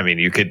 I mean,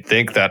 you could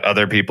think that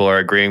other people are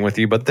agreeing with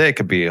you, but they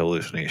could be a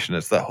hallucination.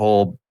 It's the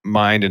whole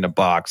mind in a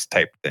box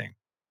type thing.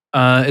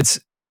 It's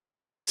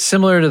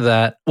similar to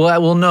that.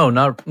 Well, no,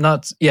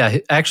 not. Yeah,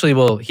 actually,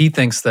 well, he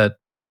thinks that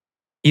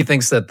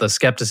the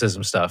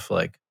skepticism stuff,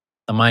 like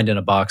the mind in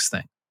a box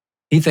thing,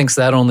 he thinks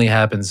that only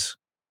happens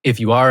if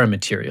you are a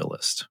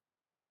materialist.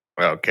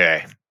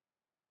 Okay.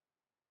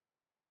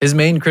 His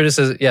main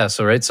criticism, yeah.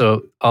 So right,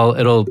 so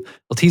I'll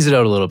tease it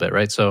out a little bit,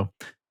 right? So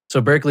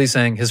Berkeley's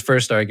saying his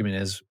first argument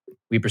is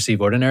we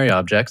perceive ordinary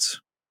objects,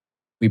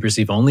 we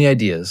perceive only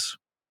ideas,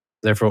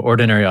 therefore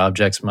ordinary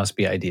objects must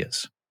be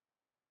ideas.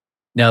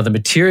 Now the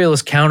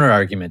materialist counter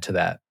argument to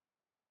that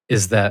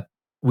is that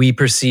we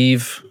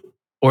perceive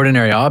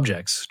ordinary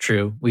objects,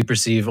 true. We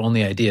perceive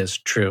only ideas,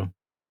 true.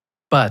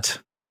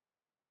 But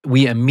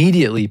we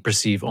immediately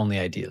perceive only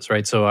ideas,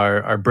 right? So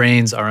our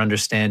brains, our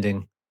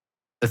understanding,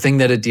 the thing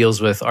that it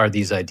deals with are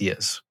these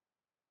ideas.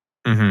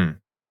 Mm-hmm.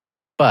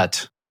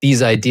 But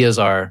these ideas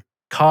are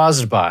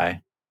caused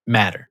by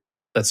matter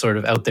that's sort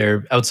of out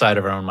there, outside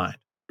of our own mind.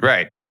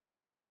 Right.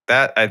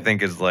 That, I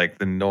think, is like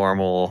the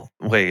normal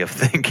way of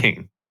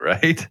thinking,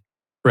 right?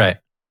 Right.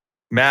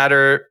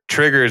 Matter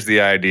triggers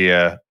the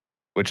idea,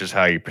 which is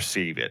how you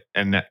perceive it.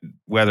 And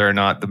whether or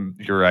not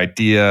your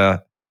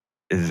idea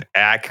is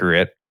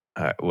accurate,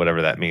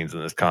 whatever that means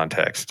in this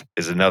context,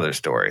 is another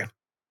story.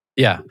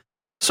 Yeah.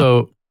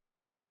 So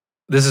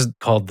this is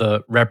called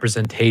the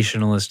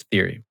representationalist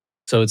theory.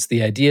 So it's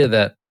the idea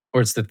that,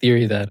 or it's the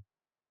theory that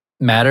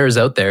matter is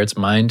out there, it's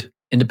mind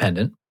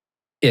independent.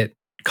 It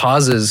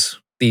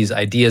causes these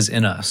ideas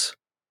in us,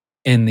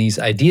 and these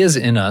ideas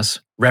in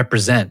us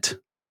represent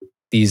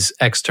these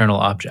external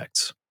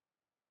objects.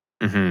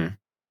 Mm-hmm.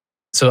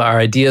 So our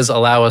ideas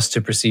allow us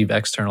to perceive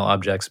external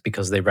objects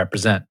because they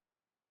represent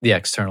the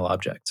external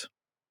object.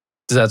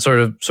 Does that sort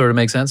of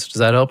make sense? Does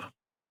that help?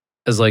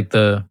 As like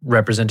the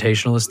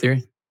representationalist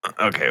theory?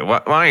 Okay,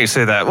 why don't you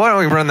say that? Why don't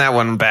we run that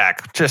one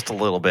back just a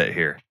little bit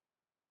here?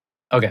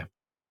 Okay,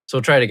 so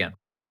we'll try it again.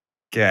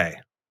 Okay.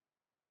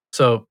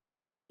 So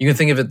you can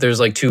think of it, there's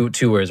like two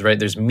words, right?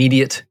 There's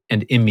mediate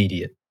and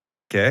immediate.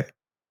 Okay.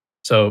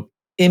 So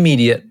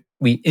immediate,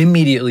 we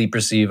immediately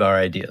perceive our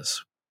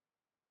ideas.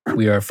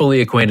 We are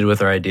fully acquainted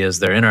with our ideas.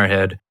 They're in our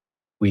head.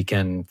 We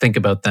can think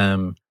about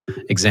them,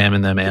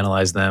 examine them,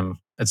 analyze them,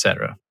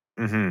 etc.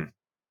 Mm-hmm.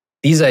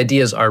 These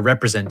ideas are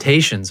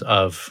representations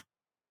of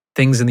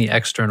things in the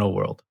external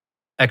world,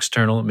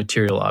 external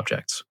material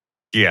objects.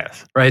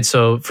 Yes. right?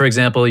 So, for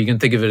example, you can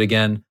think of it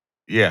again.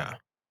 Yeah.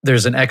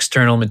 There's an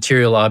external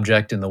material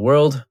object in the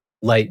world.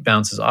 Light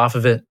bounces off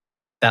of it.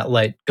 That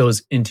light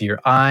goes into your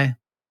eye,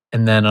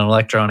 and then an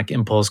electronic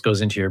impulse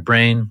goes into your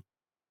brain.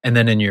 And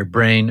then in your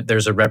brain,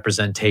 there's a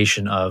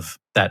representation of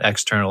that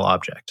external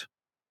object.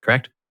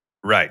 Correct?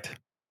 Right.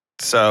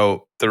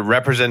 So the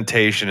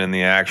representation in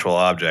the actual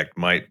object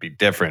might be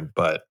different,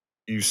 but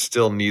you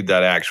still need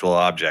that actual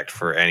object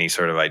for any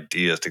sort of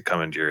ideas to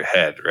come into your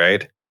head,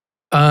 right?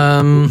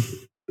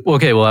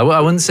 Okay, well, I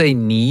wouldn't say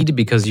need,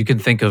 because you can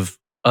think of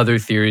other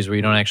theories where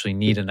you don't actually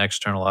need an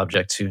external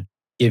object to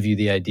give you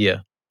the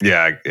idea.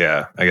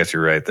 Yeah. I guess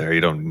you're right there.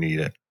 You don't need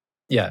it.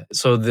 Yeah.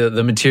 So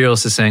the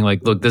materialist is saying,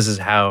 like, look, this is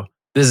how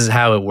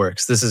it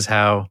works. This is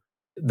how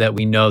that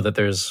we know that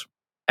there's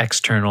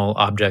external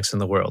objects in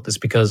the world. It's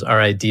because our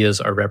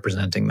ideas are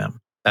representing them.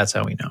 That's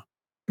how we know.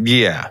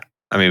 Yeah.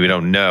 I mean, we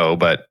don't know,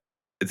 but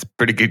it's a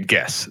pretty good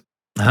guess.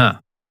 Huh.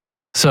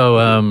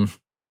 So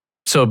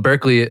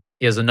Berkeley,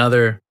 he has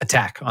another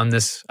attack on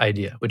this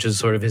idea, which is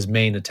sort of his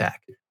main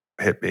attack.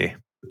 Hit me.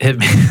 Hit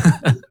me.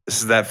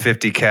 This is that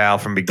 50 cal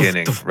from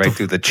beginning, right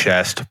through the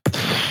chest.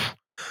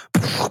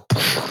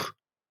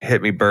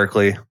 Hit me,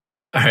 Berkeley.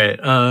 All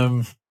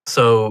right.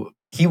 So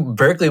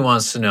Berkeley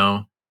wants to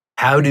know,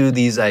 how do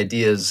these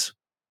ideas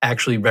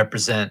actually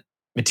represent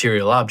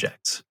material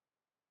objects?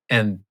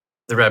 And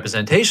the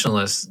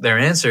representationalists, their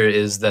answer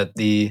is that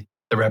the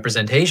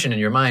representation in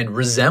your mind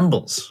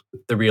resembles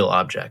the real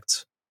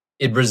objects.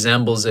 It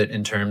resembles it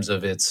in terms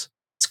of its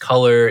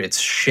color, its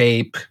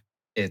shape,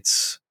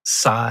 its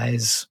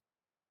size,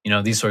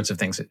 these sorts of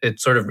things.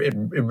 It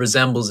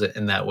resembles it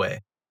in that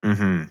way.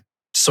 Mm-hmm.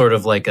 Sort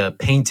of like a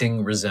painting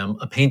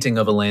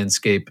of a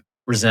landscape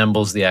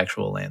resembles the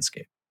actual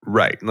landscape.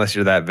 Right, unless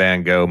you're that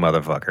Van Gogh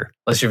motherfucker.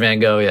 Unless you're Van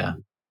Gogh, yeah.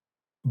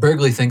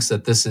 Berkeley thinks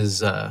that this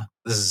is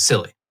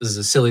silly. This is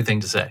a silly thing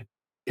to say.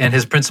 And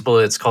his principle,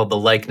 it's called the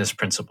likeness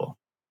principle.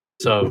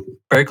 So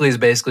Berkeley is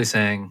basically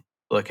saying,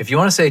 look, if you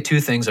want to say two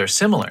things are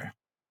similar,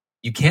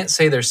 you can't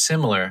say they're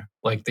similar,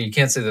 you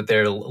can't say that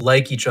they're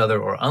like each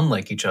other or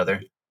unlike each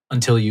other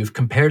until you've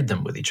compared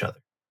them with each other,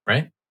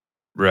 right?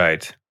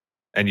 Right.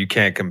 And you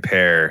can't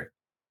compare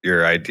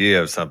your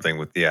idea of something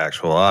with the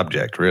actual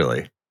object,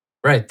 really.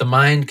 Right. The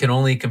mind can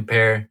only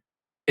compare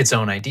its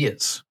own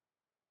ideas.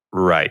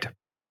 Right.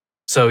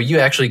 So you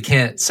actually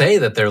can't say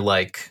that they're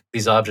like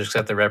these objects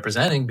that they're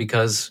representing,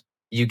 because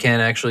you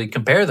can't actually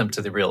compare them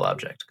to the real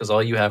object, because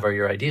all you have are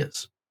your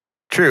ideas.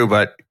 True,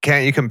 but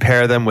can't you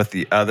compare them with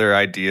the other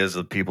ideas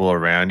of people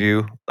around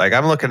you? Like,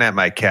 I'm looking at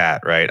my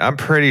cat, right? I'm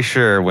pretty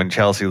sure when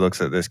Chelsea looks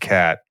at this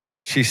cat,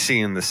 she's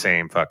seeing the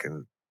same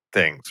fucking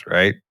things,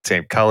 right?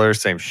 Same color,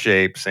 same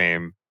shape,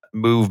 same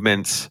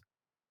movements.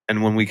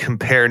 And when we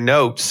compare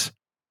notes,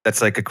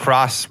 that's like a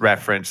cross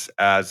reference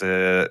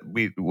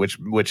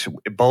which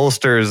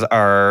bolsters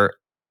our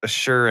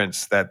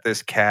assurance that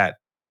this cat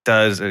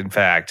does in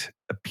fact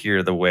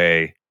appear the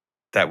way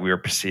that we are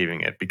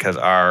perceiving it, because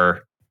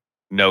our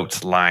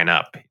notes line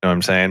up. You know what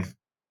I'm saying?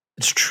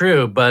 It's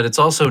true, but it's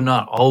also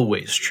not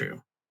always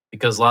true,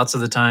 because lots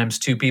of the times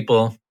two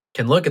people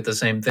can look at the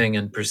same thing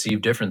and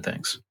perceive different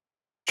things.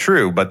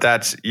 True, but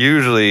that's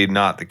usually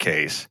not the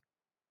case.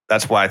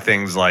 That's why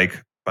things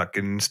like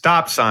fucking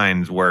stop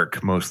signs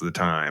work most of the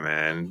time,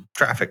 and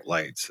traffic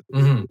lights,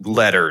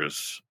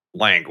 letters,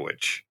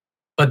 language.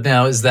 But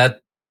now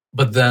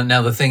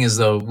now the thing is,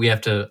 though, we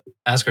have to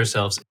ask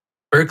ourselves,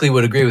 Berkeley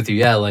would agree with you.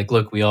 Yeah, like,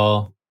 look, we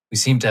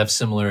seem to have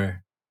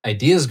similar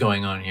ideas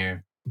going on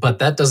here, but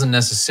that doesn't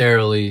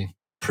necessarily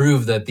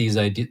prove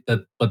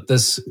that but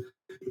this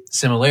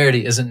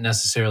similarity isn't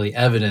necessarily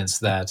evidence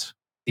that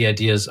the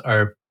ideas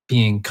are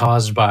being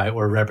caused by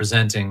or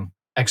representing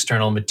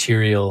external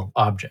material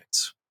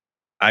objects.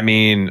 I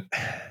mean,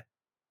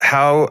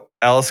 how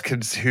else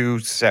could two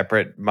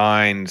separate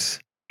minds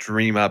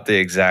dream up the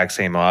exact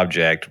same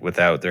object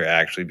without there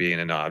actually being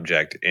an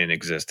object in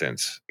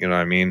existence? You know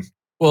what I mean?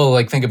 Well,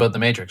 like, think about the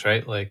Matrix,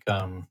 right? Like,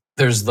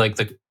 there's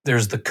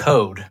the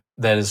code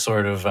that is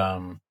sort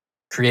of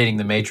creating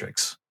the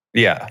Matrix.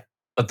 Yeah.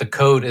 But the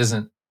code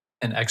isn't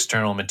an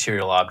external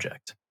material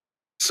object.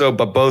 So,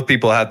 but both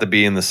people have to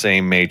be in the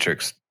same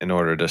matrix in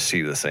order to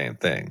see the same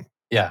thing.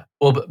 Yeah.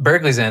 Well,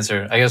 Berkeley's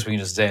answer, I guess we can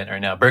just say it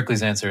right now.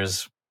 Berkeley's answer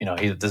is,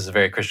 this is a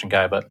very Christian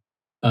guy, but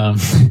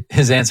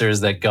his answer is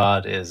that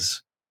God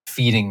is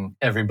feeding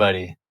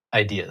everybody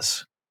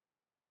ideas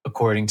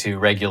according to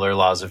regular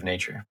laws of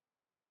nature.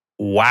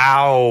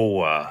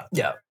 Wow.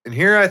 Yeah. And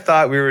here I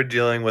thought we were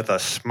dealing with a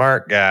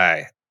smart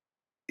guy.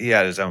 He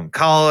had his own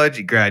college.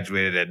 He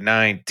graduated at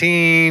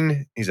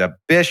 19. He's a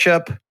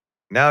bishop.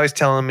 Now he's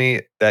telling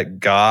me that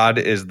God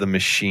is the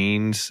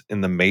machines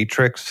in the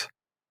Matrix.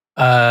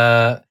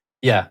 Yeah.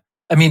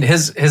 I mean,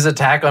 his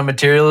attack on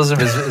materialism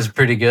is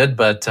pretty good,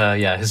 but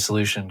his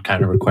solution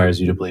kind of requires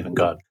you to believe in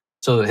God.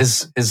 So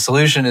his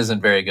solution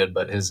isn't very good,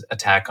 but his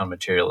attack on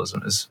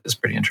materialism is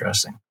pretty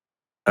interesting.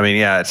 I mean,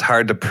 yeah, it's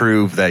hard to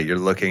prove that you're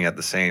looking at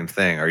the same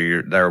thing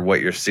or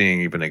what you're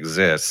seeing even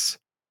exists.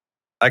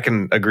 I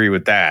can agree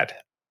with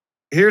that.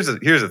 Here's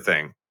the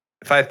thing.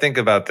 If I think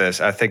about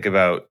this, I think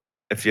about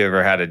if you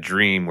ever had a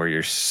dream where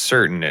you're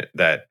certain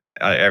that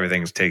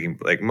everything's taking,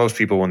 like most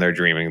people when they're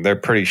dreaming, they're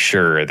pretty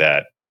sure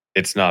that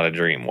it's not a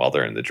dream while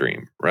they're in the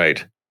dream,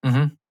 right?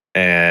 Mm-hmm.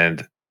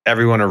 And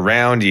everyone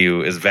around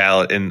you is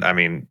valid. And I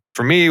mean,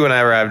 for me,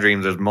 whenever I have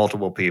dreams, there's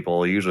multiple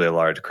people, usually a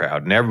large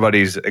crowd, and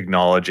everybody's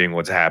acknowledging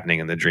what's happening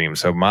in the dream.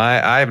 So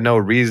I have no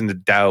reason to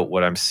doubt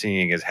what I'm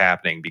seeing is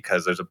happening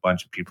because there's a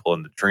bunch of people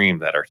in the dream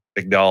that are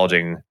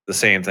acknowledging the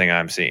same thing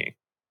I'm seeing.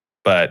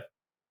 But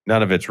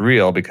none of it's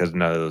real because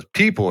none of those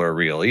people are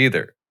real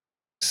either.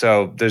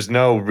 So there's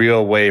no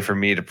real way for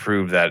me to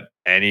prove that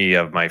any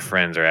of my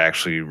friends are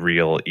actually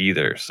real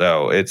either.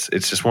 So it's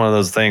just one of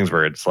those things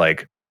where it's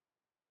like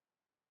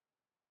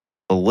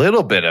a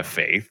little bit of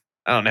faith.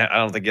 I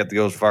don't think you have to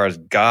go as far as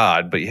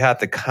God, but you have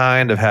to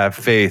kind of have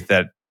faith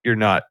that you're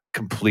not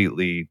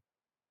completely,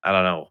 I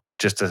don't know,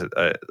 just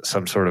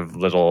some sort of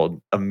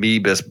little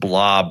amoebus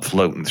blob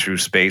floating through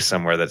space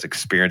somewhere that's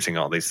experiencing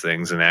all these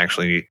things, and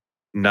actually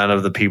none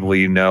of the people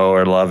you know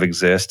or love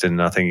exist, and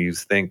nothing you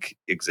think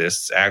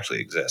exists actually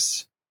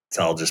exists. It's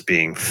all just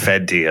being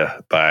fed to you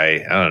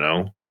by, I don't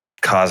know,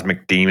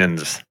 cosmic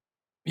demons.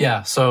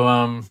 Yeah.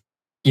 So,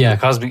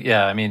 cosmic.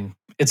 Yeah. I mean,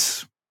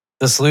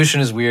 the solution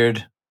is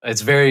weird.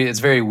 It's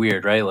very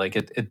weird, right? Like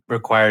it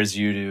requires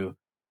you to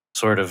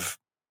sort of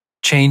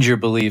change your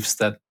beliefs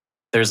that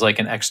there's like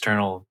an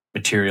external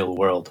material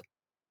world.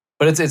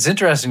 But it's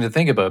interesting to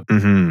think about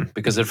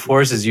because it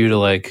forces you to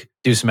like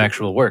do some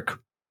actual work.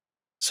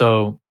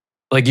 So,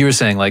 like you were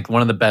saying, like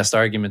one of the best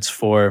arguments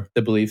for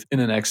the belief in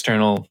an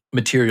external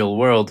material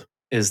world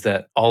is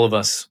that all of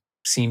us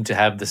seem to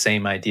have the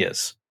same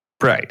ideas.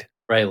 Right.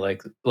 Right?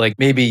 Like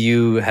maybe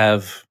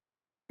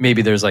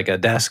there's like a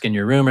desk in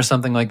your room or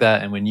something like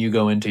that, and when you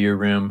go into your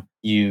room,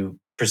 you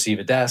perceive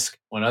a desk.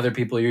 When other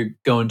people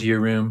go into your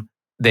room,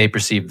 they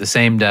perceive the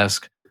same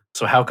desk.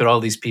 So how could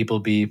all these people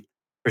be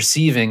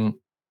perceiving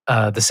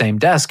the same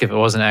desk if it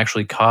wasn't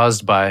actually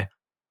caused by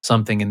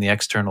something in the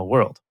external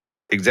world?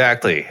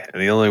 Exactly.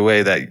 And the only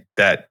way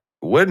that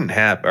wouldn't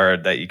happen, or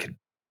that you could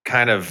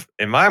kind of,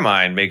 in my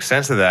mind, make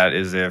sense of that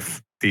is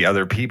if the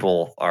other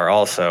people are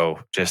also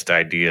just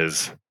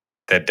ideas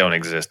that don't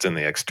exist in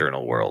the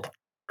external world,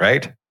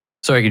 right?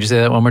 Sorry, could you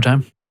say that one more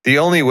time? The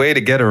only way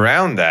to get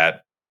around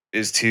that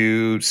is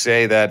to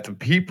say that the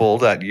people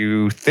that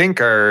you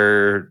think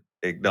are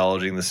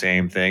acknowledging the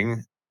same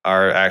thing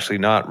are actually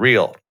not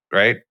real,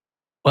 right?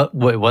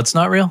 What's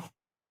not real?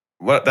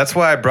 Well, that's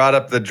why I brought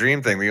up the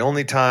dream thing. The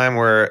only time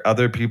where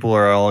other people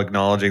are all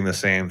acknowledging the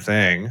same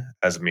thing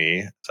as me,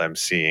 as I'm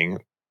seeing,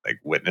 like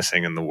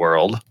witnessing in the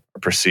world or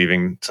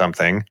perceiving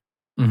something,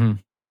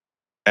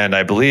 and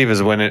I believe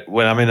is when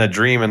I'm in a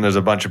dream and there's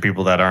a bunch of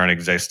people that aren't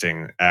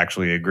existing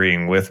actually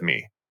agreeing with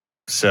me.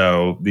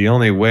 So the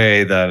only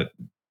way that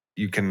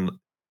you can,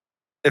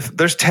 if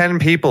there's 10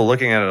 people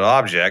looking at an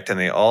object and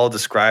they all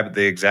describe it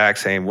the exact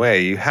same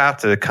way, you have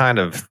to kind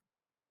of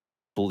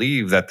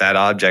believe that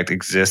object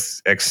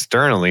exists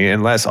externally,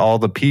 unless all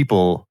the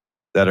people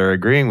that are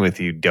agreeing with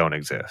you don't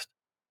exist.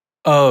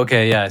 Oh,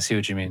 okay. Yeah, I see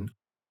what you mean.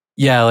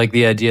 Yeah, like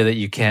the idea that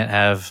you can't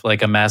have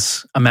like a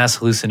mass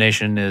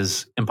hallucination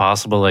is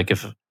impossible. Like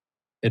if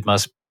it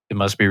must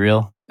be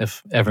real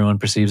if everyone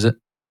perceives it.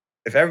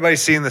 If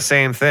everybody's seeing the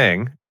same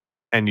thing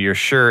and you're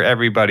sure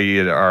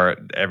everybody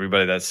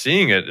that's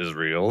seeing it is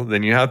real,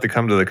 then you have to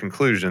come to the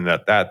conclusion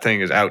that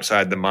thing is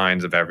outside the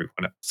minds of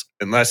everyone else,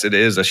 unless it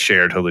is a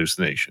shared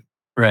hallucination.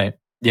 Right.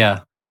 Yeah.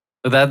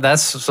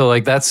 That's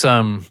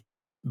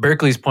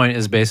Berkeley's point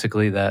is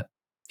basically that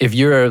if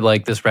you're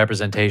like this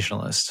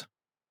representationalist,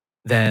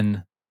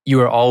 then you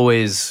are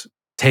always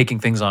taking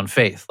things on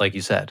faith, like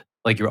you said.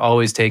 Like you're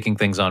always taking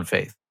things on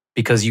faith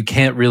because you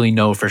can't really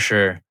know for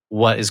sure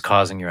what is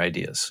causing your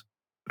ideas.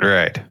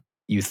 Right.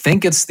 You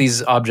think it's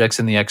these objects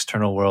in the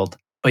external world,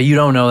 but you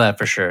don't know that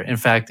for sure. In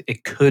fact,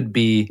 it could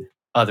be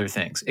other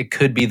things. It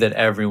could be that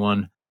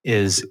everyone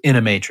is in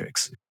a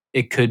matrix.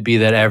 It could be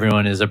that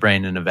everyone is a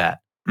brain in a vat.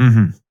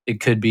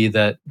 It could be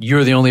that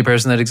you're the only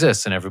person that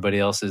exists and everybody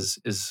else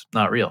is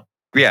not real.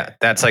 Yeah,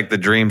 that's like the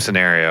dream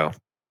scenario.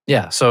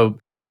 Yeah. So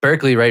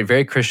Berkeley, right,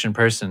 very Christian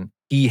person,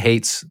 he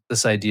hates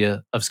this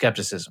idea of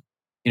skepticism.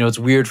 You know, it's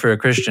weird for a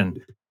Christian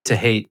to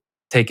hate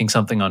taking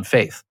something on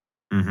faith.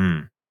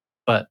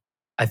 But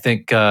I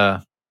think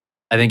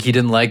he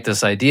didn't like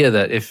this idea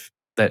that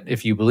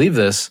if you believe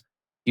this,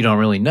 you don't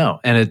really know.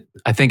 And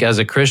I think as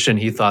a Christian,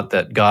 he thought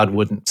that God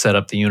wouldn't set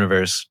up the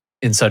universe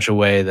in such a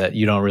way that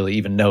you don't really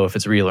even know if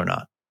it's real or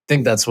not. I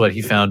think that's what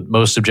he found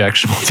most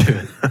objectionable to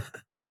it.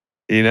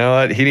 You know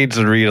what? He needs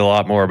to read a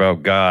lot more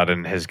about God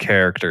and his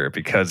character,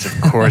 because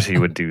of course he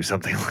would do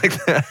something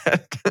like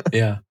that.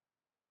 Yeah.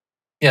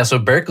 Yeah. So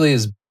Berkeley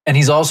and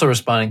he's also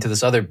responding to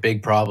this other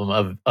big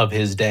problem of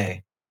his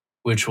day,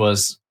 which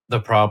was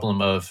the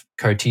problem of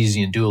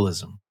Cartesian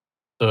dualism.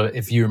 So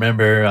if you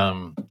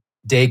remember,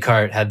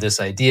 Descartes had this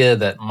idea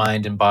that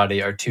mind and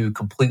body are two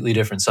completely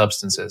different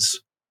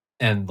substances.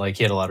 And like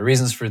he had a lot of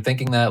reasons for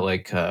thinking that,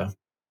 like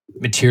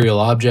material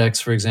objects,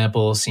 for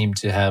example, seem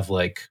to have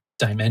like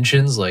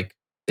dimensions, like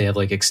they have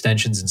like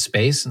extensions in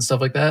space and stuff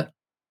like that.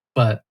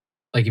 But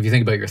like if you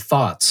think about your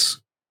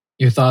thoughts,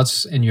 Your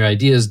thoughts and your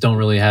ideas don't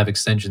really have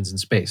extensions in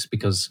space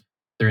because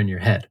they're in your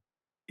head.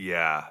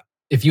 Yeah.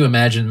 If you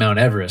imagine Mount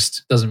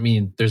Everest, doesn't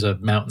mean there's a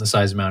mountain the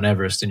size of Mount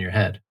Everest in your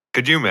head.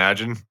 Could you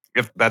imagine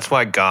if that's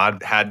why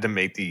God had to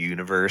make the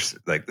universe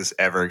like this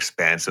ever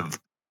expansive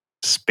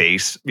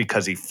space,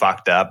 because he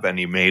fucked up and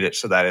he made it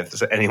so that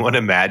if anyone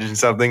imagines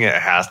something, it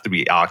has to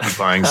be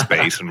occupying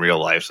space in real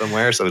life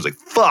somewhere. So he's like,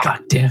 fuck,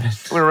 God damn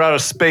it. we're out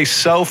of space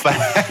so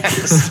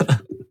fast.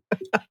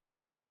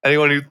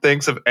 Anyone who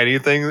thinks of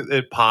anything,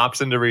 it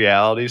pops into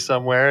reality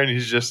somewhere, and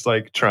he's just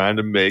like trying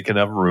to make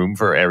enough room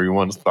for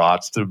everyone's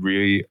thoughts to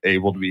be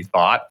able to be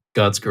thought.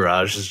 God's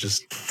garage is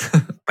just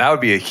That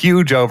would be a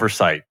huge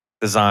oversight,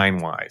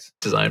 design-wise.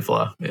 design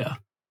flaw. Yeah.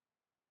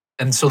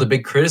 And so the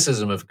big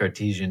criticism of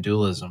Cartesian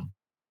dualism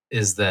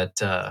is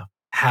that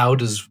how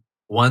does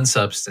one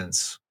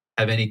substance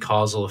have any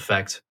causal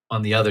effect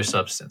on the other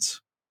substance,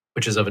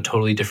 which is of a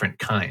totally different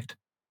kind?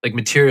 Like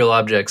material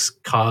objects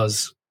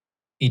cause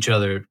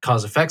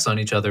effects on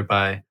each other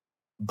by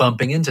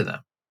bumping into them.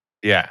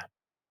 Yeah.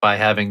 By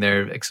having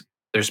their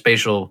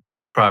spatial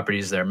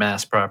properties, their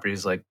mass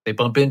properties, like they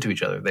bump into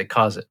each other, they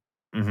cause it.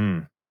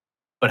 Mm-hmm.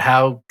 But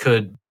how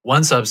could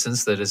one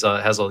substance that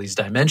has all these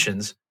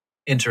dimensions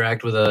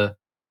interact with a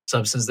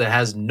substance that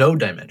has no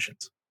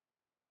dimensions?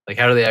 Like,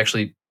 how do they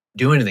actually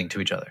do anything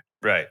to each other?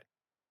 Right.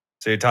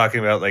 So you're talking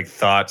about like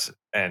thoughts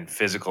and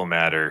physical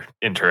matter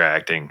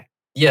interacting.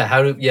 Yeah,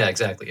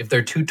 exactly. If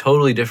they're two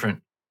totally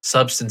different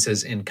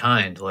substances in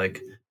kind,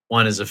 like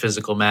one is a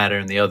physical matter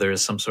and the other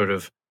is some sort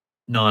of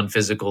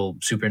non-physical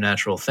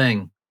supernatural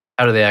thing,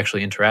 how do they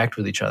actually interact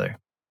with each other?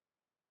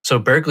 So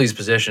Berkeley's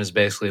position is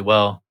basically,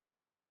 well,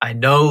 I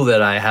know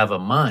that I have a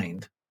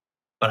mind,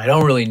 but I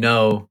don't really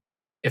know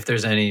if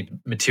there's any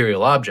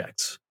material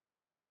objects.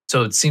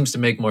 So it seems to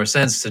make more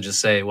sense to just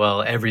say,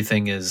 well,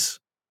 everything is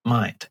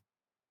mind.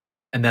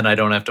 And then I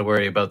don't have to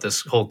worry about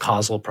this whole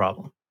causal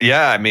problem.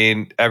 Yeah, I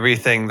mean,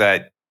 everything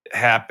that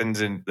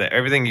happens in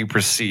everything you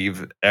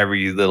perceive,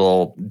 every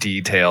little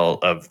detail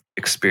of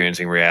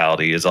experiencing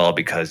reality is all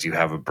because you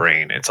have a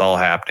brain. It's all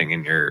happening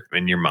in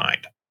your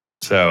mind.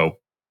 So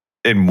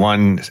in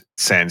one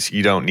sense,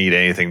 you don't need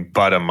anything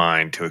but a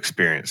mind to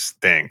experience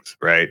things,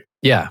 right?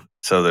 Yeah.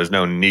 So there's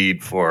no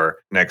need for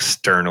an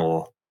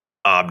external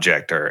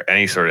object or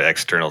any sort of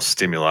external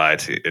stimuli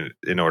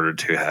in order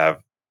to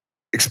have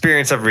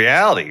experience of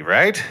reality,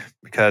 right?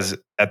 Because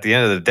at the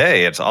end of the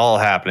day, it's all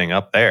happening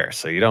up there.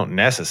 So you don't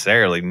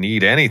necessarily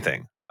need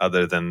anything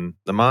other than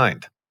the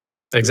mind.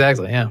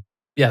 Exactly. Yeah.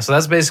 Yeah. So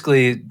that's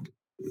basically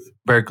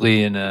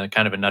Berkeley in a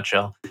kind of a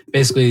nutshell.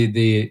 Basically,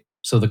 the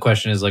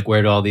question is like,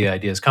 where do all the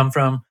ideas come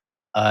from?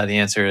 The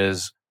answer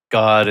is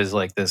God is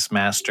like this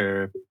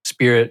master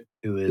spirit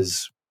who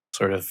is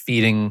sort of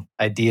feeding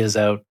ideas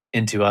out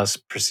into us,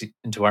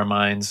 into our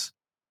minds.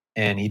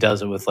 And he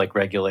does it with like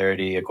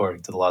regularity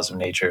according to the laws of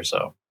nature.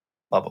 So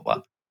blah, blah,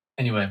 blah.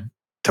 Anyway.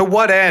 To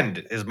what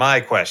end is my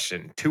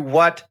question? To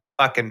what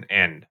fucking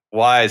end?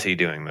 Why is he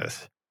doing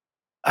this?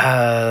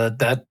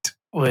 That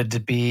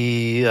would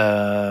be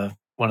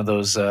one of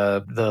those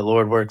the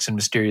Lord works in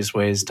mysterious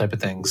ways type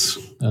of things.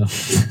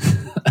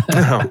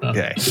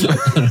 Okay.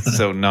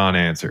 So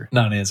non-answer.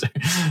 Non-answer.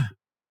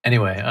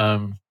 Anyway,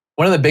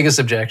 one of the biggest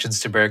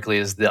objections to Berkeley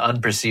is the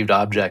unperceived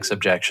objects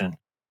objection,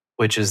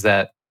 which is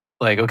that,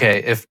 like,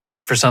 okay, if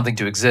for something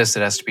to exist,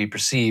 it has to be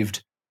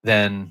perceived.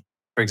 Then,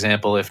 for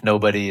example, if no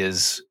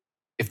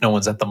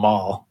one's at the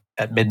mall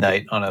at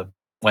midnight on a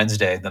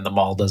Wednesday, then the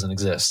mall doesn't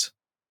exist.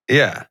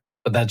 Yeah.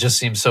 But that just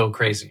seems so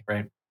crazy,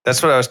 right?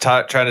 That's what I was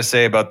trying to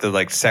say about the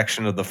like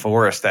section of the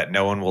forest that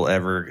no one will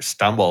ever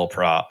stumble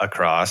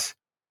across.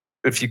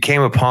 If you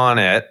came upon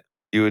it,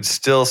 you would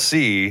still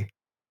see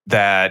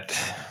that.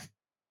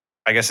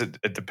 I guess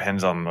it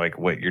depends on like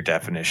what your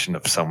definition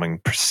of someone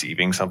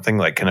perceiving something.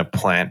 Like, can a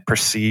plant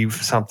perceive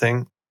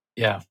something?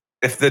 Yeah.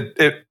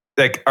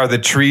 Are the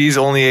trees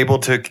only able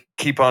to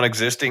keep on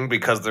existing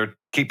because they're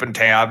keeping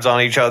tabs on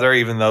each other,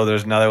 even though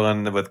there's another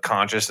one with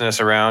consciousness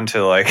around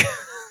to like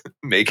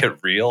make it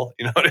real?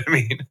 You know what I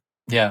mean?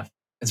 Yeah,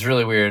 it's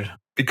really weird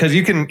because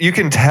you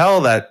can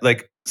tell that,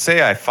 like,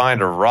 say I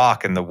find a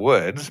rock in the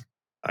woods,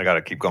 I got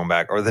to keep going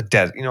back, or the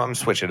desert. I'm gonna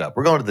switch it up.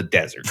 We're going to the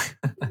desert.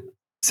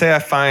 Say I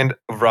find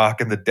a rock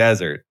in the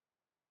desert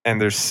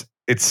and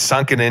it's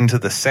sunken into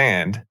the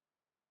sand.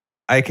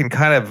 I can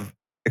kind of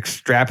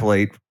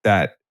extrapolate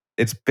that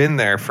it's been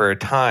there for a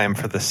time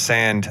for the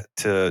sand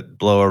to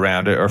blow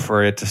around it or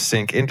for it to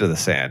sink into the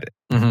sand.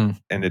 Mm-hmm.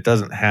 And it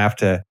doesn't have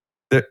to,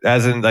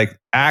 as in like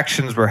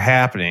actions were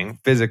happening,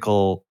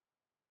 physical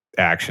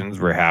actions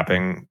were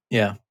happening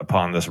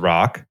upon this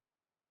rock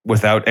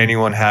without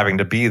anyone having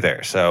to be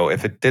there. So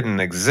if it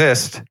didn't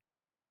exist,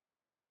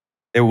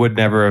 it would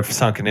never have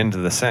sunken into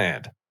the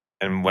sand.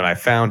 And when I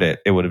found it,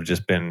 it would have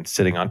just been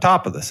sitting on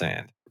top of the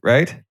sand,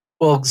 right?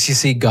 Well, you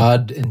see,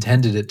 God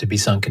intended it to be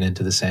sunken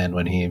into the sand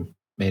when he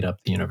made up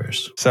the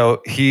universe.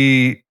 So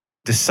he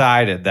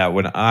decided that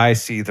when I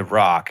see the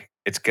rock,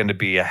 it's going to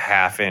be a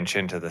half inch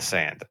into the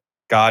sand.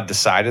 God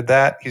decided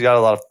that. He's got a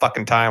lot of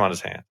fucking time on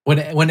his hand. When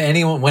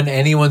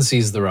anyone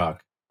sees the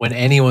rock,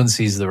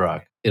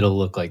 it'll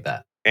look like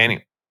that.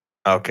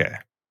 Okay.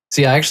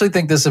 See, I actually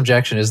think this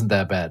objection isn't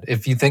that bad.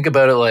 If you think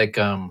about it like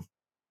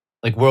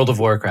World of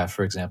Warcraft,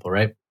 for example,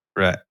 right?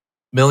 Right.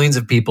 Millions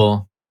of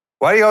people.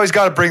 Why do you always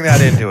got to bring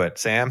that into it,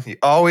 Sam? You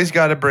always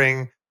got to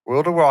bring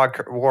World of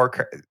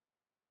Warcraft.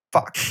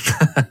 Fuck.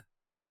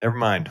 Never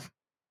mind.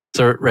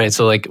 So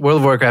like World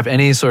of Warcraft,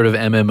 any sort of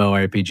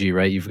MMORPG,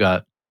 right? You've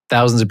got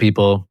thousands of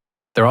people.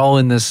 They're all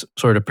in this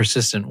sort of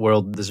persistent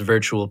world, this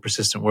virtual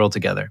persistent world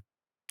together.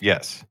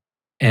 Yes.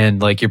 And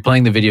like you're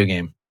playing the video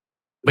game.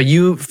 But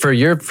you, for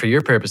your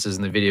purposes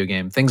in the video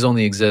game, things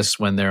only exist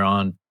when they're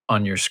on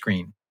your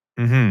screen.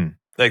 Mm-hmm.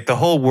 Like the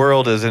whole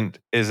world isn't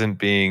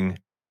being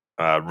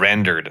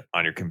rendered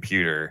on your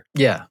computer.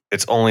 Yeah.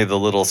 It's only the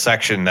little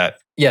section that.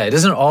 Yeah, it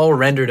isn't all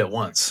rendered at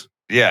once.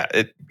 Yeah,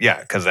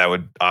 because that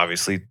would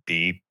obviously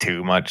be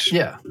too much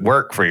Yeah.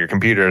 work for your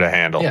computer to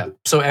handle. Yeah.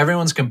 So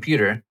everyone's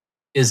computer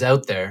is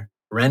out there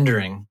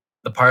rendering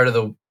the part of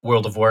the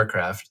World of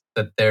Warcraft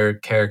that their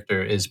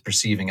character is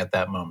perceiving at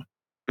that moment.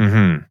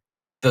 Mm-hmm.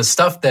 The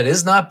stuff that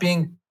is not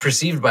being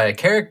perceived by a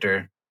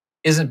character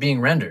isn't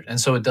being rendered, and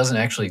so it doesn't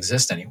actually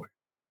exist anywhere.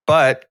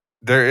 But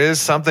there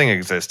is something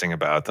existing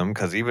about them,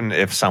 because even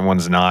if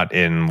someone's not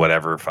in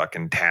whatever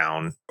fucking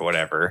town or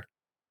whatever,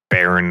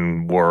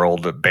 barren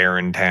world,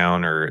 barren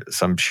town, or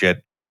some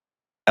shit,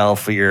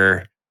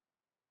 Elfier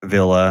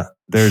villa,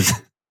 there's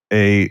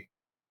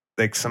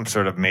like some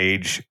sort of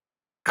mage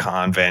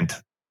convent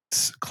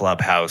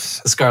clubhouse,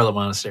 the Scarlet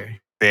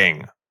Monastery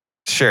thing.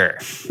 Sure.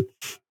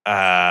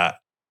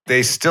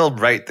 They still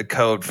write the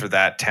code for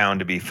that town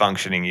to be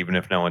functioning even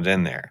if no one's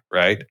in there,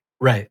 right?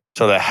 Right.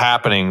 So the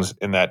happenings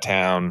in that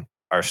town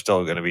are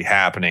still going to be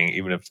happening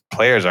even if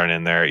players aren't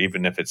in there,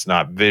 even if it's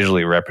not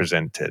visually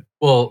represented.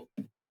 Well,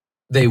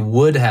 they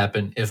would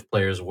happen if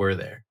players were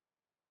there,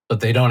 but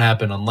they don't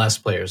happen unless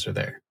players are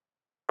there.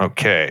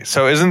 Okay.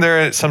 So isn't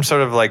there some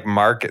sort of like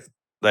market,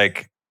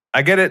 like,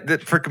 I get it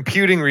that for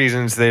computing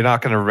reasons, they're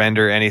not going to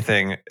render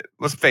anything.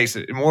 Let's face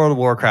it, in World of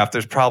Warcraft,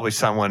 there's probably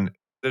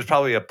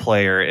a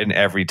player in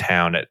every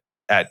town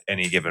at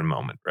any given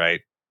moment, right?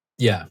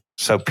 Yeah.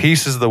 So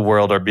pieces of the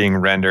world are being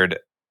rendered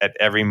at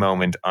every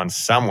moment on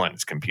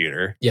someone's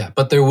computer. Yeah,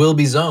 but there will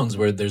be zones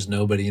where there's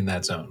nobody in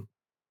that zone.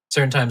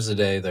 Certain times of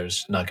the day,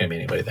 there's not going to be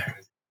anybody there.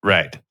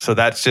 Right. So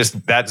that's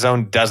just, that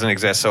zone doesn't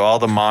exist. So all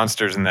the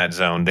monsters in that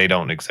zone, they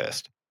don't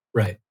exist.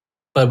 Right.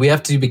 But we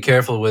have to be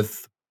careful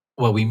with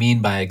what we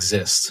mean by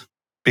exist.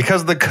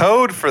 Because the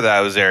code for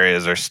those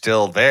areas are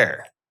still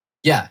there.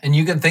 Yeah, and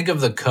you can think of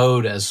the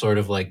code as sort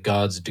of like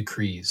God's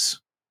decrees,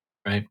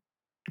 right?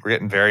 We're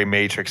getting very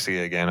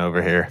matrixy again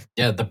over here.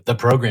 Yeah, the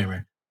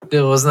programmer.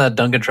 Dude, wasn't that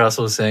Duncan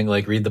Trussell was saying,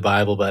 like, read the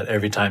Bible, but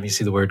every time you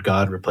see the word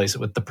God, replace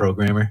it with the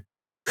programmer?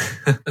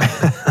 That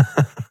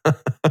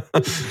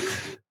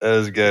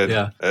is good.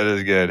 Yeah. That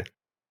is good.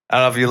 I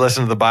don't know if you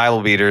listen to the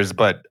Bible beaters,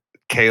 but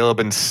Caleb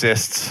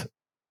insists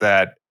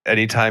that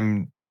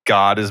anytime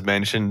God is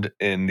mentioned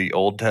in the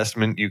Old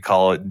Testament, you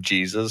call it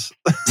Jesus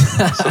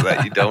so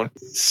that you don't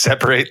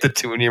separate the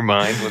two in your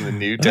mind when the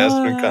New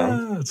Testament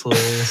comes. That's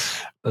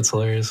hilarious. That's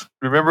hilarious.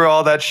 Remember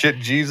all that shit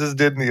Jesus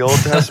did in the Old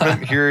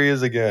Testament? Here he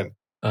is again.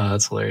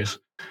 That's hilarious.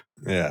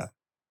 Yeah.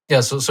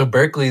 Yeah. So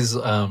Berkeley's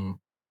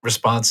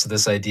response to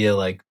this idea,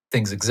 like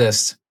things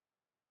exist,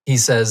 he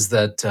says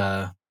that,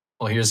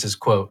 well, here's his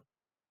quote.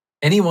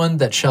 Anyone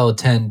that shall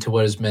attend to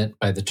what is meant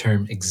by the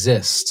term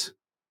exist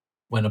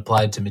when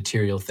applied to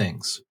material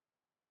things.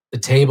 The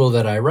table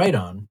that I write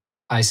on,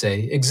 I say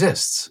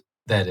exists.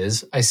 That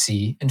is, I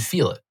see and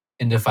feel it.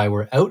 And if I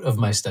were out of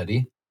my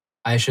study,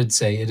 I should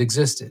say it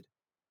existed.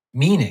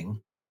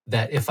 Meaning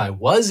that if I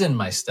was in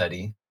my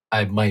study,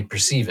 I might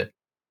perceive it,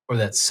 or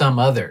that some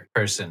other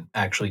person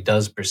actually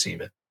does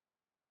perceive it.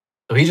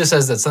 So he just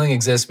says that something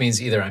exists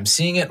means either I'm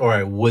seeing it or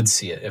I would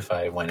see it if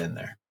I went in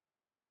there.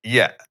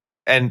 Yeah.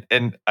 And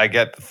I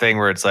get the thing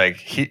where it's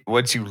like,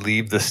 once you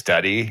leave the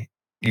study,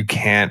 you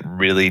can't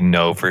really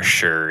know for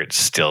sure it's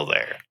still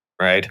there,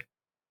 right?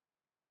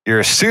 You're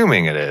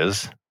assuming it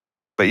is,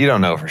 but you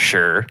don't know for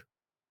sure.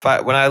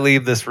 When I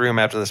leave this room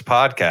after this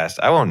podcast,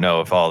 I won't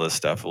know if all this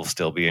stuff will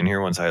still be in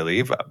here once I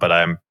leave, but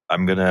I'm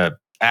going to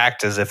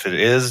act as if it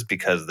is,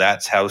 because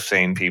that's how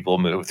sane people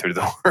move through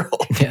the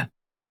world. Yeah.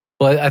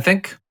 Well, I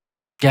think,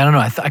 I don't know.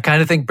 I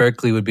kind of think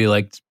Berkeley would be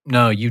like,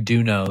 no, you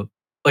do know.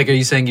 Like, are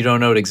you saying you don't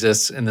know it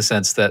exists in the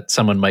sense that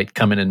someone might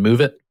come in and move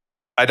it?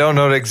 I don't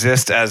know it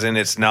exists as in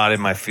it's not in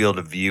my field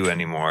of view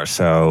anymore.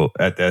 So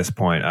at this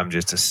point, I'm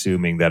just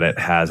assuming that it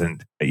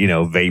hasn't,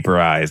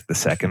 vaporized the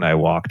second I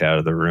walked out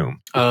of the room.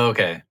 Oh,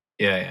 okay.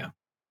 Yeah.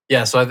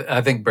 Yeah, so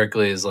I think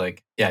Berkeley is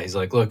like, he's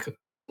like, look,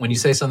 when you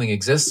say something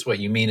exists, what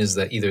you mean is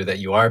that either that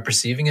you are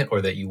perceiving it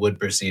or that you would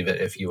perceive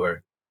it if you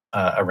were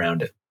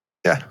around it.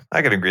 Yeah,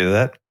 I can agree to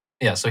that.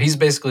 Yeah, so he's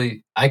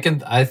basically, I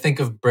think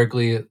of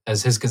Berkeley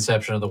as his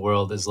conception of the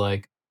world is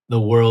like,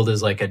 the world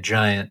is like a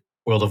giant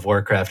World of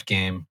Warcraft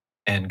game,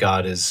 and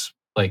God is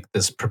like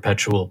this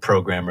perpetual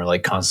programmer,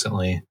 like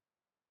constantly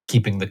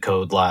keeping the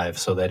code live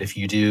so that if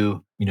you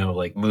do,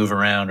 like move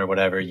around or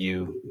whatever,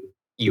 you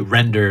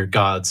render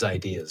God's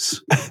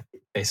ideas.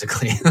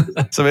 basically.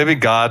 So maybe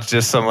God's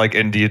just some like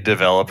indie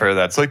developer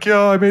that's like,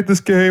 yeah, I made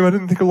this game. I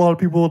didn't think a lot of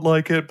people would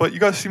like it, but you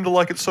guys seem to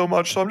like it so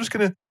much, so I'm just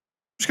gonna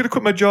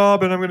quit my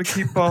job and I'm gonna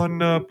keep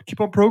on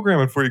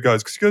programming for you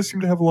guys because you guys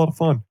seem to have a lot of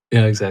fun.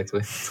 Yeah,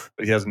 exactly.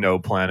 But he has no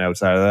plan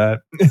outside of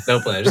that.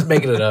 No plan. Just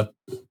making it up.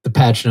 The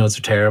patch notes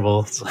are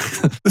terrible.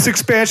 This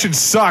expansion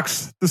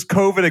sucks. This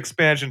COVID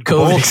expansion.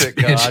 COVID Bullshit,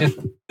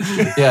 expansion.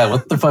 Yeah,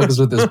 what the fuck is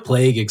with this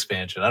plague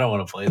expansion? I don't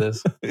want to play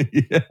this.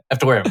 Yeah. I have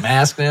to wear a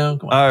mask now?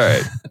 Come on. All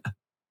right.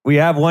 We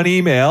have one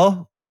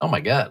email. Oh my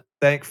God.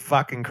 Thank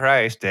fucking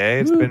Christ,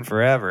 eh? It's been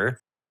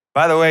forever.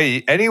 By the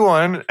way,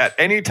 anyone at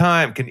any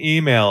time can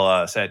email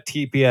us at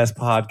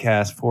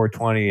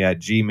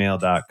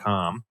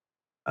tpspodcast420@gmail.com.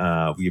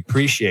 We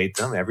appreciate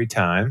them every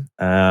time.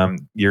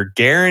 You're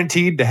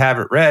guaranteed to have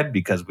it read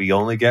because we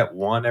only get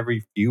one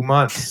every few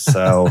months.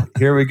 So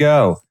here we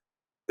go.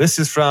 This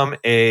is from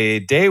a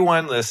day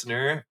one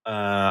listener.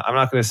 I'm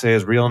not going to say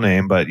his real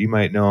name, but you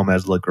might know him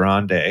as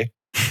LeGrande.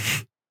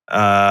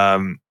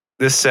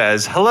 This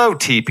says, hello,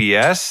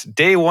 TPS,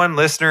 day one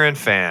listener and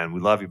fan. We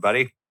love you,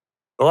 buddy.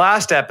 The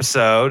last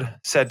episode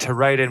said to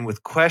write in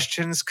with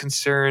questions,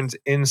 concerns,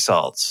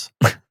 insults.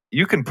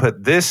 You can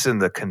put this in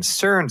the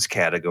concerns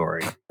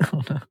category.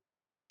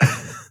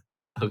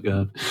 Oh,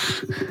 God.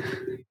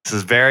 This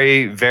is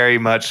very, very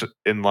much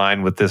in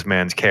line with this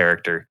man's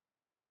character.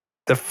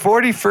 The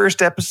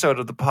 41st episode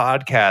of the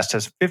podcast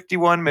has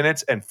 51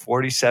 minutes and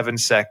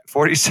 46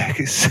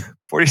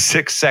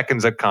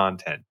 seconds of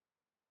content,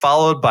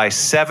 followed by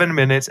 7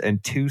 minutes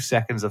and 2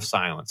 seconds of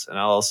silence. And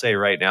I'll say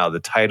right now,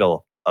 the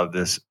title of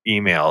this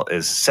email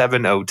is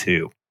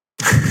 702.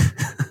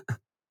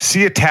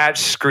 See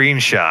attached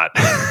screenshot.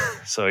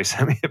 So he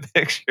sent me a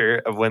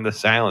picture of when the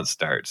silence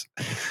starts.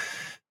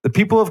 The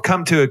people have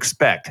come to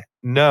expect,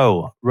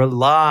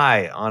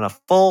 rely on a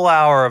full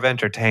hour of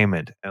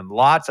entertainment, and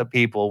lots of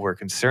people were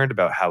concerned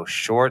about how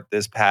short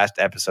this past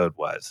episode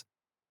was.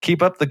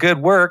 Keep up the good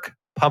work,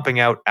 pumping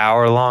out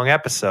hour-long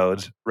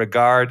episodes.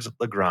 Regards,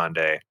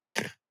 LeGrande.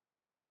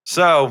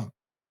 So,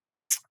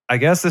 I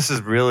guess this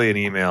is really an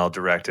email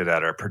directed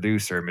at our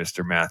producer,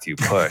 Mr. Matthew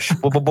Push.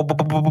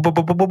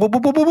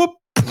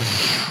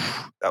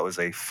 That was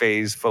a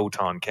phase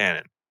photon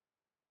cannon.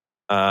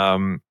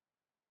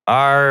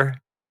 Our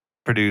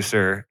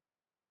producer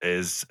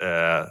is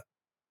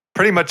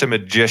pretty much a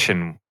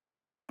magician,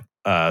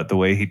 the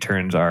way he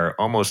turns our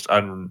almost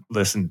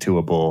unlistened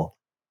toable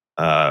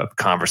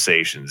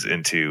conversations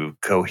into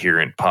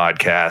coherent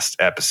podcast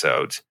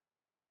episodes.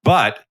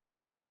 But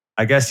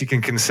I guess you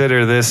can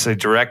consider this a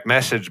direct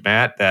message,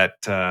 Matt, that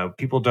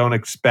people don't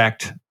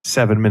expect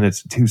 7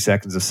 minutes and 2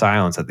 seconds of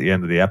silence at the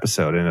end of the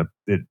episode. And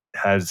it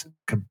has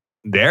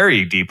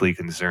very deeply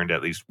concerned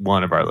at least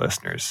one of our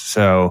listeners.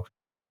 So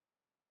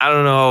I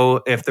don't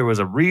know if there was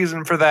a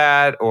reason for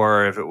that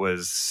or if it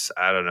was,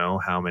 I don't know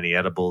how many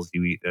edibles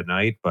you eat a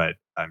night, but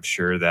I'm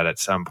sure that at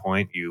some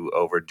point you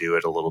overdo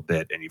it a little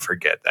bit and you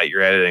forget that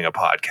you're editing a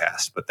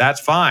podcast, but that's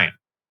fine.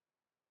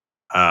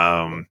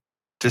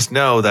 Just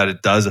know that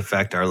it does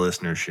affect our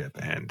listenership,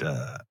 and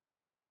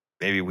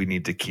maybe we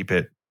need to keep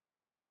it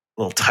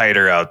a little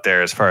tighter out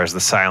there as far as the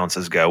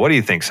silences go. What do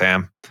you think,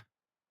 Sam?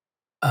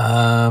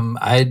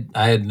 I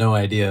had no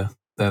idea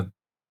that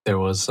there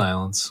was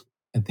silence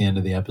at the end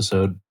of the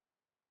episode.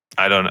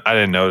 I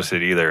didn't notice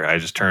it either. I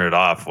just turned it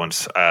off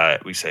once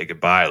we say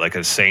goodbye, like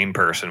a sane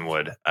person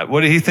would.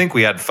 What did he think?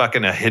 We had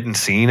fucking a hidden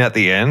scene at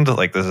the end?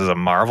 Like this is a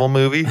Marvel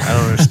movie? I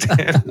don't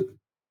understand.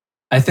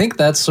 I think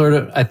that's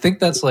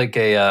like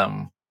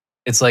a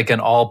it's like an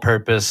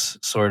all-purpose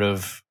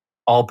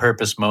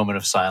moment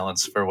of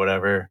silence for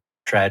whatever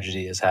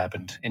tragedy has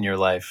happened in your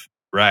life.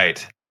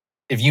 Right.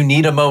 If you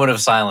need a moment of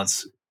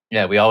silence,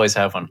 yeah, we always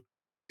have one.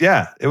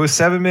 Yeah, it was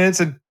 7 minutes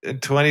and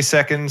 20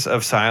 seconds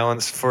of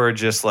silence for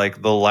just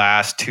like the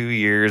last 2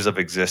 years of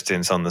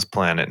existence on this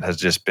planet has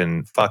just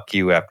been fuck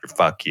you after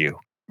fuck you.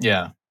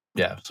 Yeah.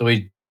 Yeah. So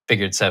we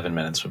figured 7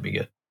 minutes would be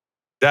good.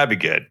 That'd be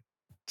good.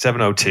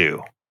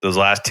 702. Those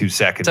last 2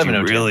 seconds,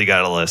 you really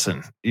got to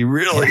listen. You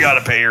really got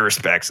to pay your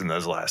respects in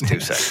those last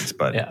 2 seconds,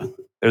 but yeah,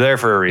 they're there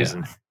for a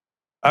reason. Yeah.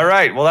 All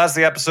right. Well, that's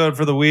the episode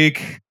for the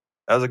week.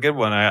 That was a good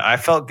one. I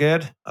felt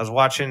good. I was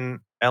watching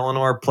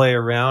Eleanor play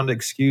around.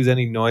 Excuse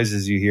any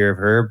noises you hear of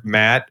her.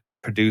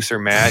 Producer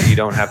Matt, you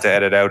don't have to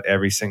edit out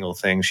every single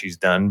thing she's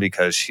done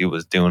because she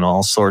was doing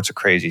all sorts of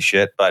crazy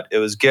shit, but it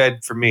was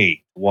good for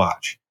me to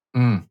watch.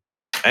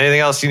 Anything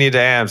else you need to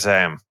add,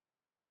 Sam?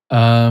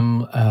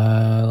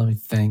 Let me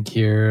think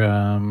here.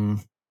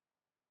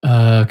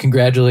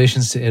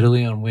 Congratulations to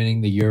Italy on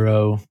winning the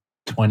Euro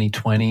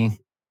 2020.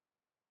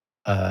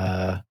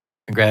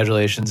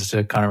 Congratulations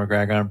to Conor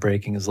McGregor on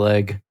breaking his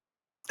leg.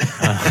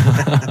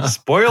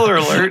 Spoiler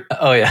alert.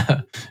 Oh,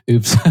 yeah.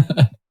 Oops.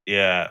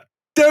 Yeah.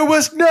 There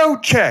was no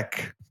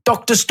check.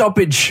 Doctor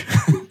stoppage.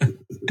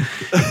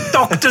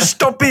 Doctor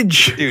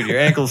stoppage. Dude, your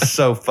ankle's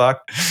so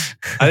fucked.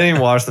 I didn't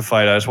even watch the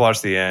fight. I just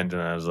watched the end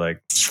and I was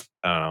like,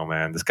 I don't know,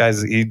 man. This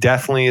he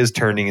definitely is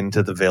turning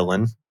into the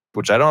villain,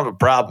 which I don't have a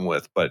problem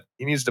with, but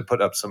he needs to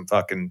put up some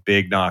fucking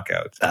big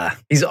knockouts.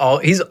 He's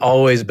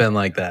always been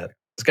like that.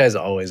 This guy's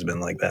always been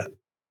like that.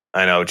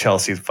 I know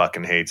Chelsea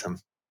fucking hates him.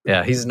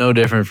 Yeah, he's no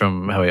different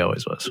from how he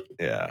always was.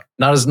 Yeah.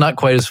 Not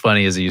quite as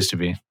funny as he used to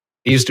be.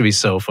 He used to be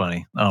so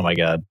funny. Oh my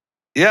God.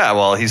 Yeah,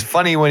 well, he's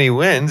funny when he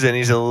wins, and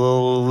he's a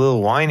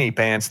little whiny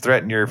pants,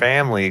 threaten your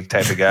family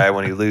type of guy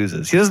when he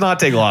loses. He does not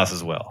take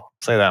losses well.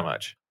 Say that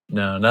much.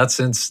 No, not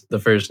since the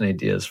first Nate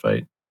Diaz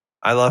fight.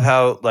 I love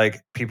how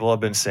like people have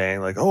been saying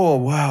like, oh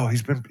wow,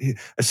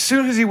 as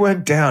soon as he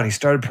went down, he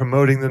started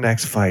promoting the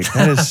next fight.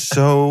 That is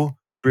so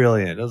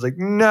brilliant. I was like,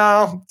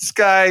 no, this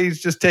guy,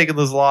 he's just taking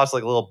this loss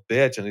like a little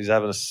bitch, and he's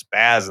having a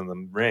spaz in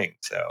the ring.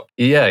 So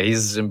yeah,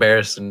 he's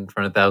embarrassed in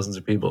front of thousands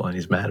of people, and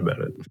he's mad about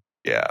it.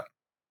 Yeah.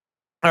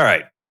 All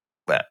right.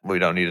 But we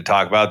don't need to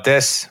talk about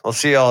this. We'll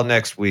see y'all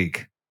next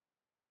week.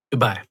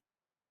 Goodbye.